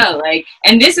even know. Like,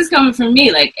 and this is coming from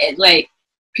me.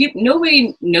 People,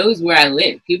 nobody knows where I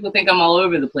live. People think I'm all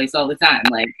over the place all the time.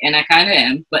 Like, and I kind of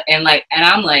am. But and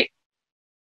I'm like,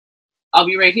 I'll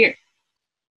be right here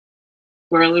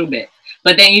for a little bit.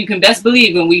 But then you can best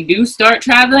believe when we do start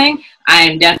traveling, I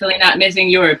am definitely not missing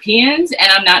Europeans,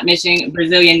 and I'm not missing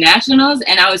Brazilian nationals.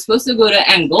 And I was supposed to go to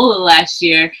Angola last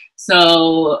year.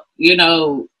 So, you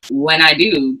know, when I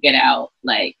do get out,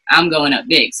 like, I'm going up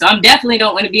big. So I definitely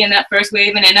don't want to be in that first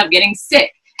wave and end up getting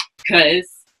sick, because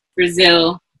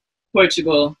Brazil,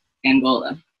 Portugal,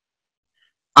 Angola.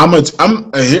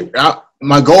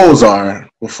 My goals are,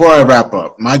 before I wrap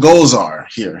up, my goals are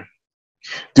here.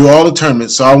 Do all the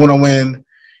tournaments. So I want to win,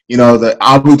 you know, the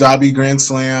Abu Dhabi Grand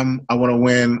Slam. I want to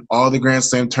win all the Grand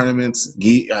Slam tournaments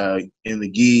in the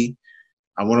gi.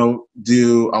 I want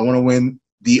to win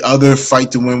the other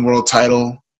fight to win world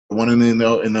title, the one in the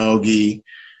OGI.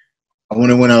 I want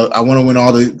to win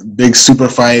all the big super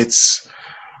fights.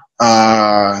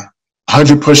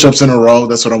 100 push-ups in a row.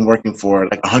 That's what I'm working for.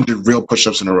 Like 100 real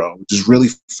push-ups in a row, which is really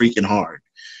freaking hard.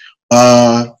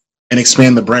 And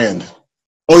expand the brand.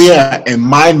 Oh yeah, and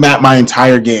mind map my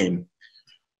entire game.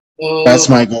 Oh, that's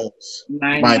my goals.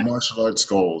 My martial arts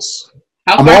goals.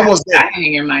 How far have you gotten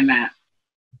in your mind map?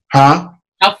 Huh?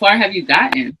 How far have you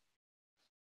gotten?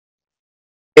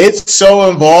 It's so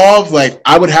involved. Like,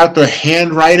 I would have to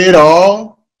handwrite it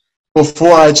all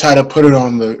before I try to put it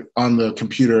on the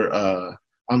computer.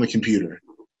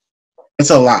 It's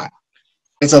a lot.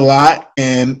 It's a lot,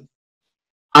 and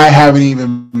I haven't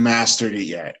even mastered it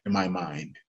yet in my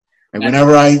mind. And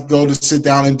whenever I go to sit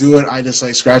down and do it, I just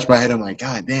like scratch my head. I'm like,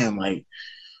 God damn, like,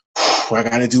 I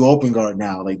got to do open guard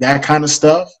now, like that kind of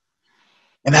stuff.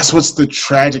 And that's what's the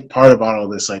tragic part about all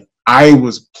this. Like, I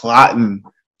was plotting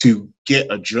to get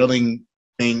a drilling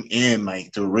thing in,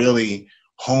 like to really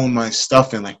hone my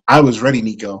stuff in. Like I was ready,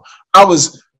 Nico. I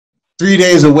was 3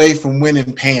 days away from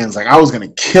winning Pans. Like I was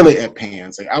gonna kill it at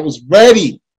Pans. Like I was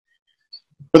ready.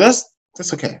 But that's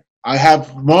okay. I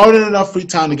have more than enough free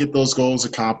time to get those goals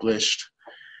accomplished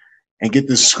and get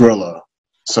this Skrilla.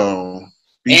 So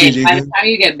and by the time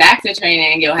you get back to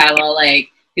training, you'll have all like,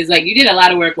 because like you did a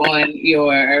lot of work on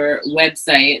your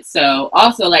website. So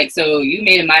also like, so you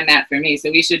made a mind map for me. So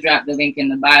we should drop the link in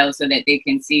the bio so that they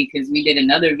can see, because we did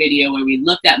another video where we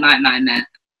looked at my mind map.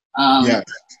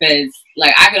 Because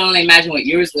like I can only imagine what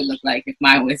yours would look like if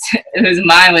mine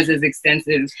was as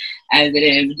extensive as it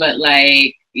is. But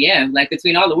like, yeah, like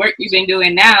between all the work you've been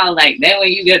doing now, like then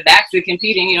when you get back to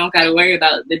competing, you don't got to worry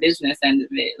about the business end of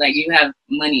it. Like you have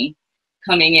money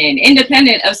coming in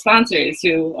independent of sponsors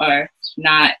who are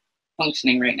not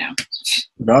functioning right now.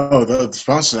 No, the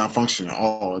sponsor's not functioning at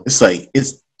all. It's like,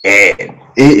 it's dead.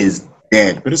 It is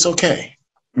dead, but it's okay.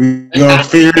 We're going to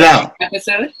figure it out.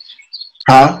 Episode?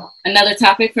 Huh? Another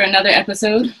topic for another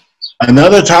episode?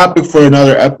 Another topic for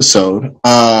another episode.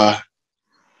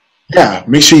 Yeah,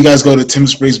 make sure you guys go to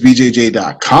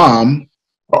timspriggsbjj.com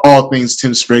for all things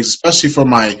Tim Spriggs, especially for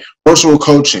my virtual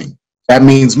coaching. That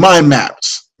means mind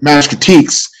maps, match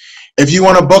critiques. If you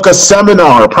want to book a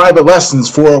seminar or private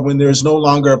lessons for when there's no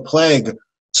longer a plague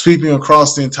sweeping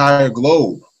across the entire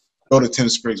globe, go to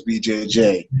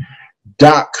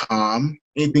timspriggsbjj.com.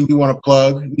 Anything you want to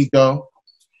plug, Nico?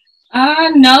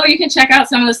 No, you can check out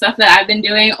some of the stuff that I've been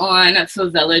doing on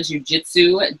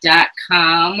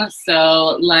favelajiu-jitsu.com.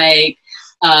 So like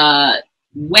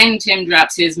when Tim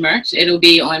drops his merch, it'll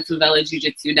be on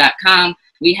favelajiu-jitsu.com.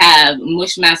 We have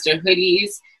Mushmaster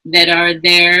hoodies that are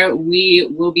there. We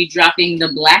will be dropping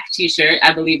the black t-shirt,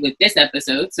 I believe, with this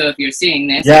episode. So if you're seeing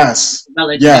this, yes.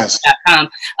 favelajiu-jitsu.com.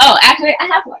 Oh, actually, I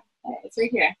have one. It's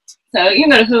right here. So you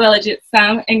can go to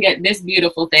favelajiu-jitsu and get this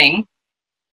beautiful thing.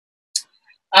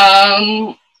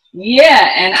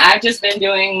 Yeah, and I've just been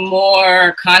doing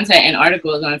more content and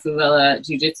articles on Favela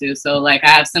Jiu-Jitsu. So like I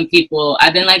have some people,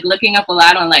 I've been like looking up a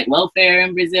lot on like welfare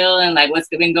in Brazil and like what's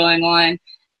been going on.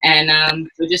 And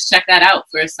so just check that out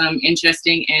for some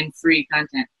interesting and free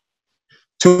content.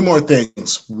 Two more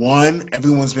things. One,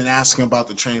 everyone's been asking about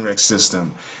the train wreck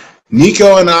system.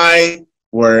 Nico and I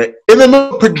were in the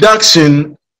middle of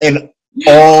production and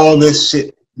all this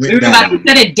shit. We were about to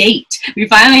set a date. We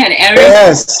finally had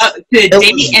everything up to a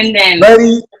date, and then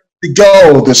ready to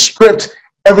go. The script,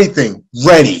 everything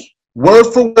ready,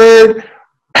 word for word.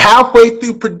 Halfway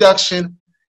through production,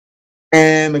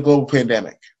 and the global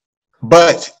pandemic,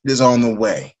 but it is on the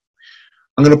way.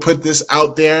 I'm gonna put this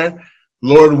out there.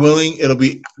 Lord willing, it'll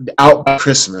be out by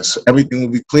Christmas. Everything will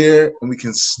be clear, and we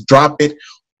can drop it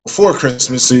before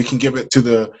Christmas, so you can give it to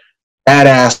the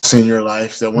badass in your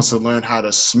life that wants to learn how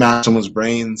to smash someone's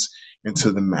brains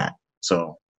into the mat.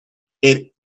 So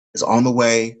it is on the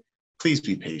way. Please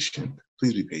be patient.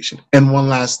 Please be patient. And one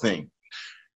last thing.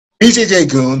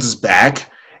 BJJ Goons is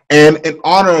back. And in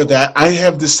honor of that, I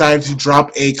have decided to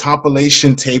drop a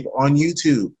compilation tape on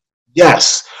YouTube.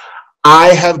 Yes, I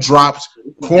have dropped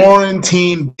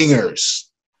Quarantine Bangers,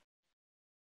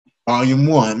 Volume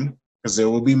 1, because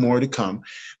there will be more to come.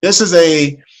 This is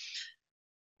a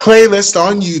playlist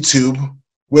on YouTube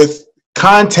with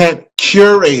content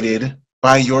curated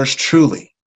by yours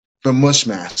truly, the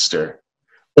Mushmaster.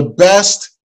 The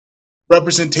best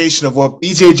representation of what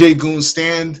BJJ Goons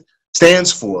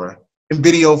stands for in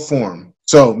video form.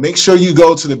 So make sure you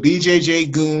go to the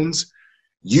BJJ Goons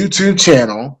YouTube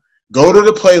channel, go to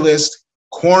the playlist,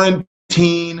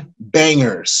 Quarantine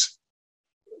Bangers.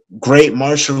 Great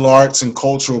martial arts and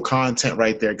cultural content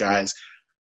right there, guys.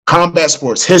 Combat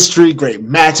sports history, great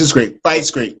matches, great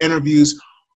fights, great interviews,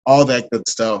 all that good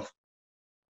stuff.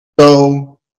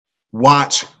 So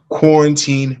watch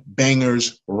Quarantine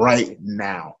Bangers right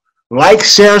now. Like,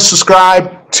 share, and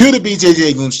subscribe to the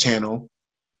BJJ Goons channel.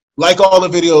 Like all the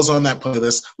videos on that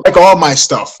playlist. Like all my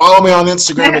stuff. Follow me on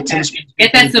Instagram at Tim Spriggs.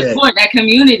 Get that support, that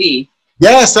community.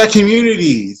 Yes, that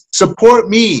community. Support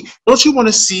me. Don't you want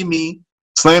to see me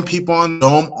slam people on the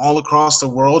dome all across the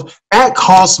world? That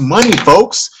costs money,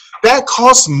 folks. That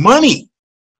costs money.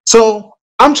 So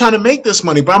I'm trying to make this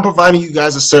money, but I'm providing you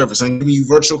guys a service. I'm giving you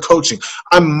virtual coaching.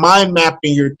 I'm mind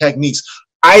mapping your techniques.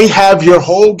 I have your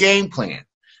whole game plan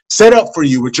set up for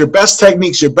you with your best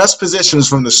techniques, your best positions,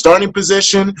 from the starting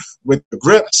position with the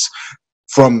grips,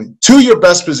 to your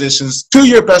best positions, to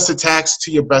your best attacks,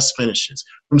 to your best finishes,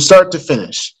 from start to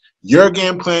finish. Your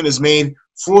game plan is made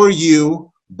for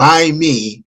you by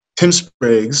me, Tim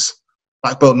Spriggs,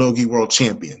 Black Belt No-Gi World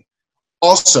Champion.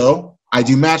 Also, I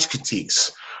do match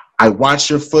critiques. I watch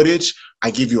your footage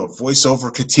I give you a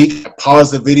voiceover critique. I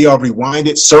pause the video, rewind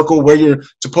it, circle where you're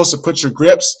supposed to put your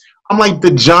grips. I'm like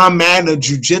the John Madden of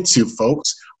Jiu-Jitsu,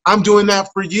 folks. I'm doing that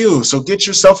for you. So get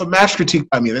yourself a match critique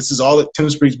by me. This is all at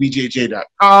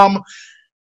timspringsbjj.com.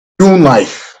 Goon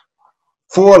life.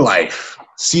 For life.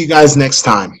 See you guys next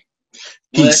time.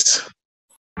 Peace.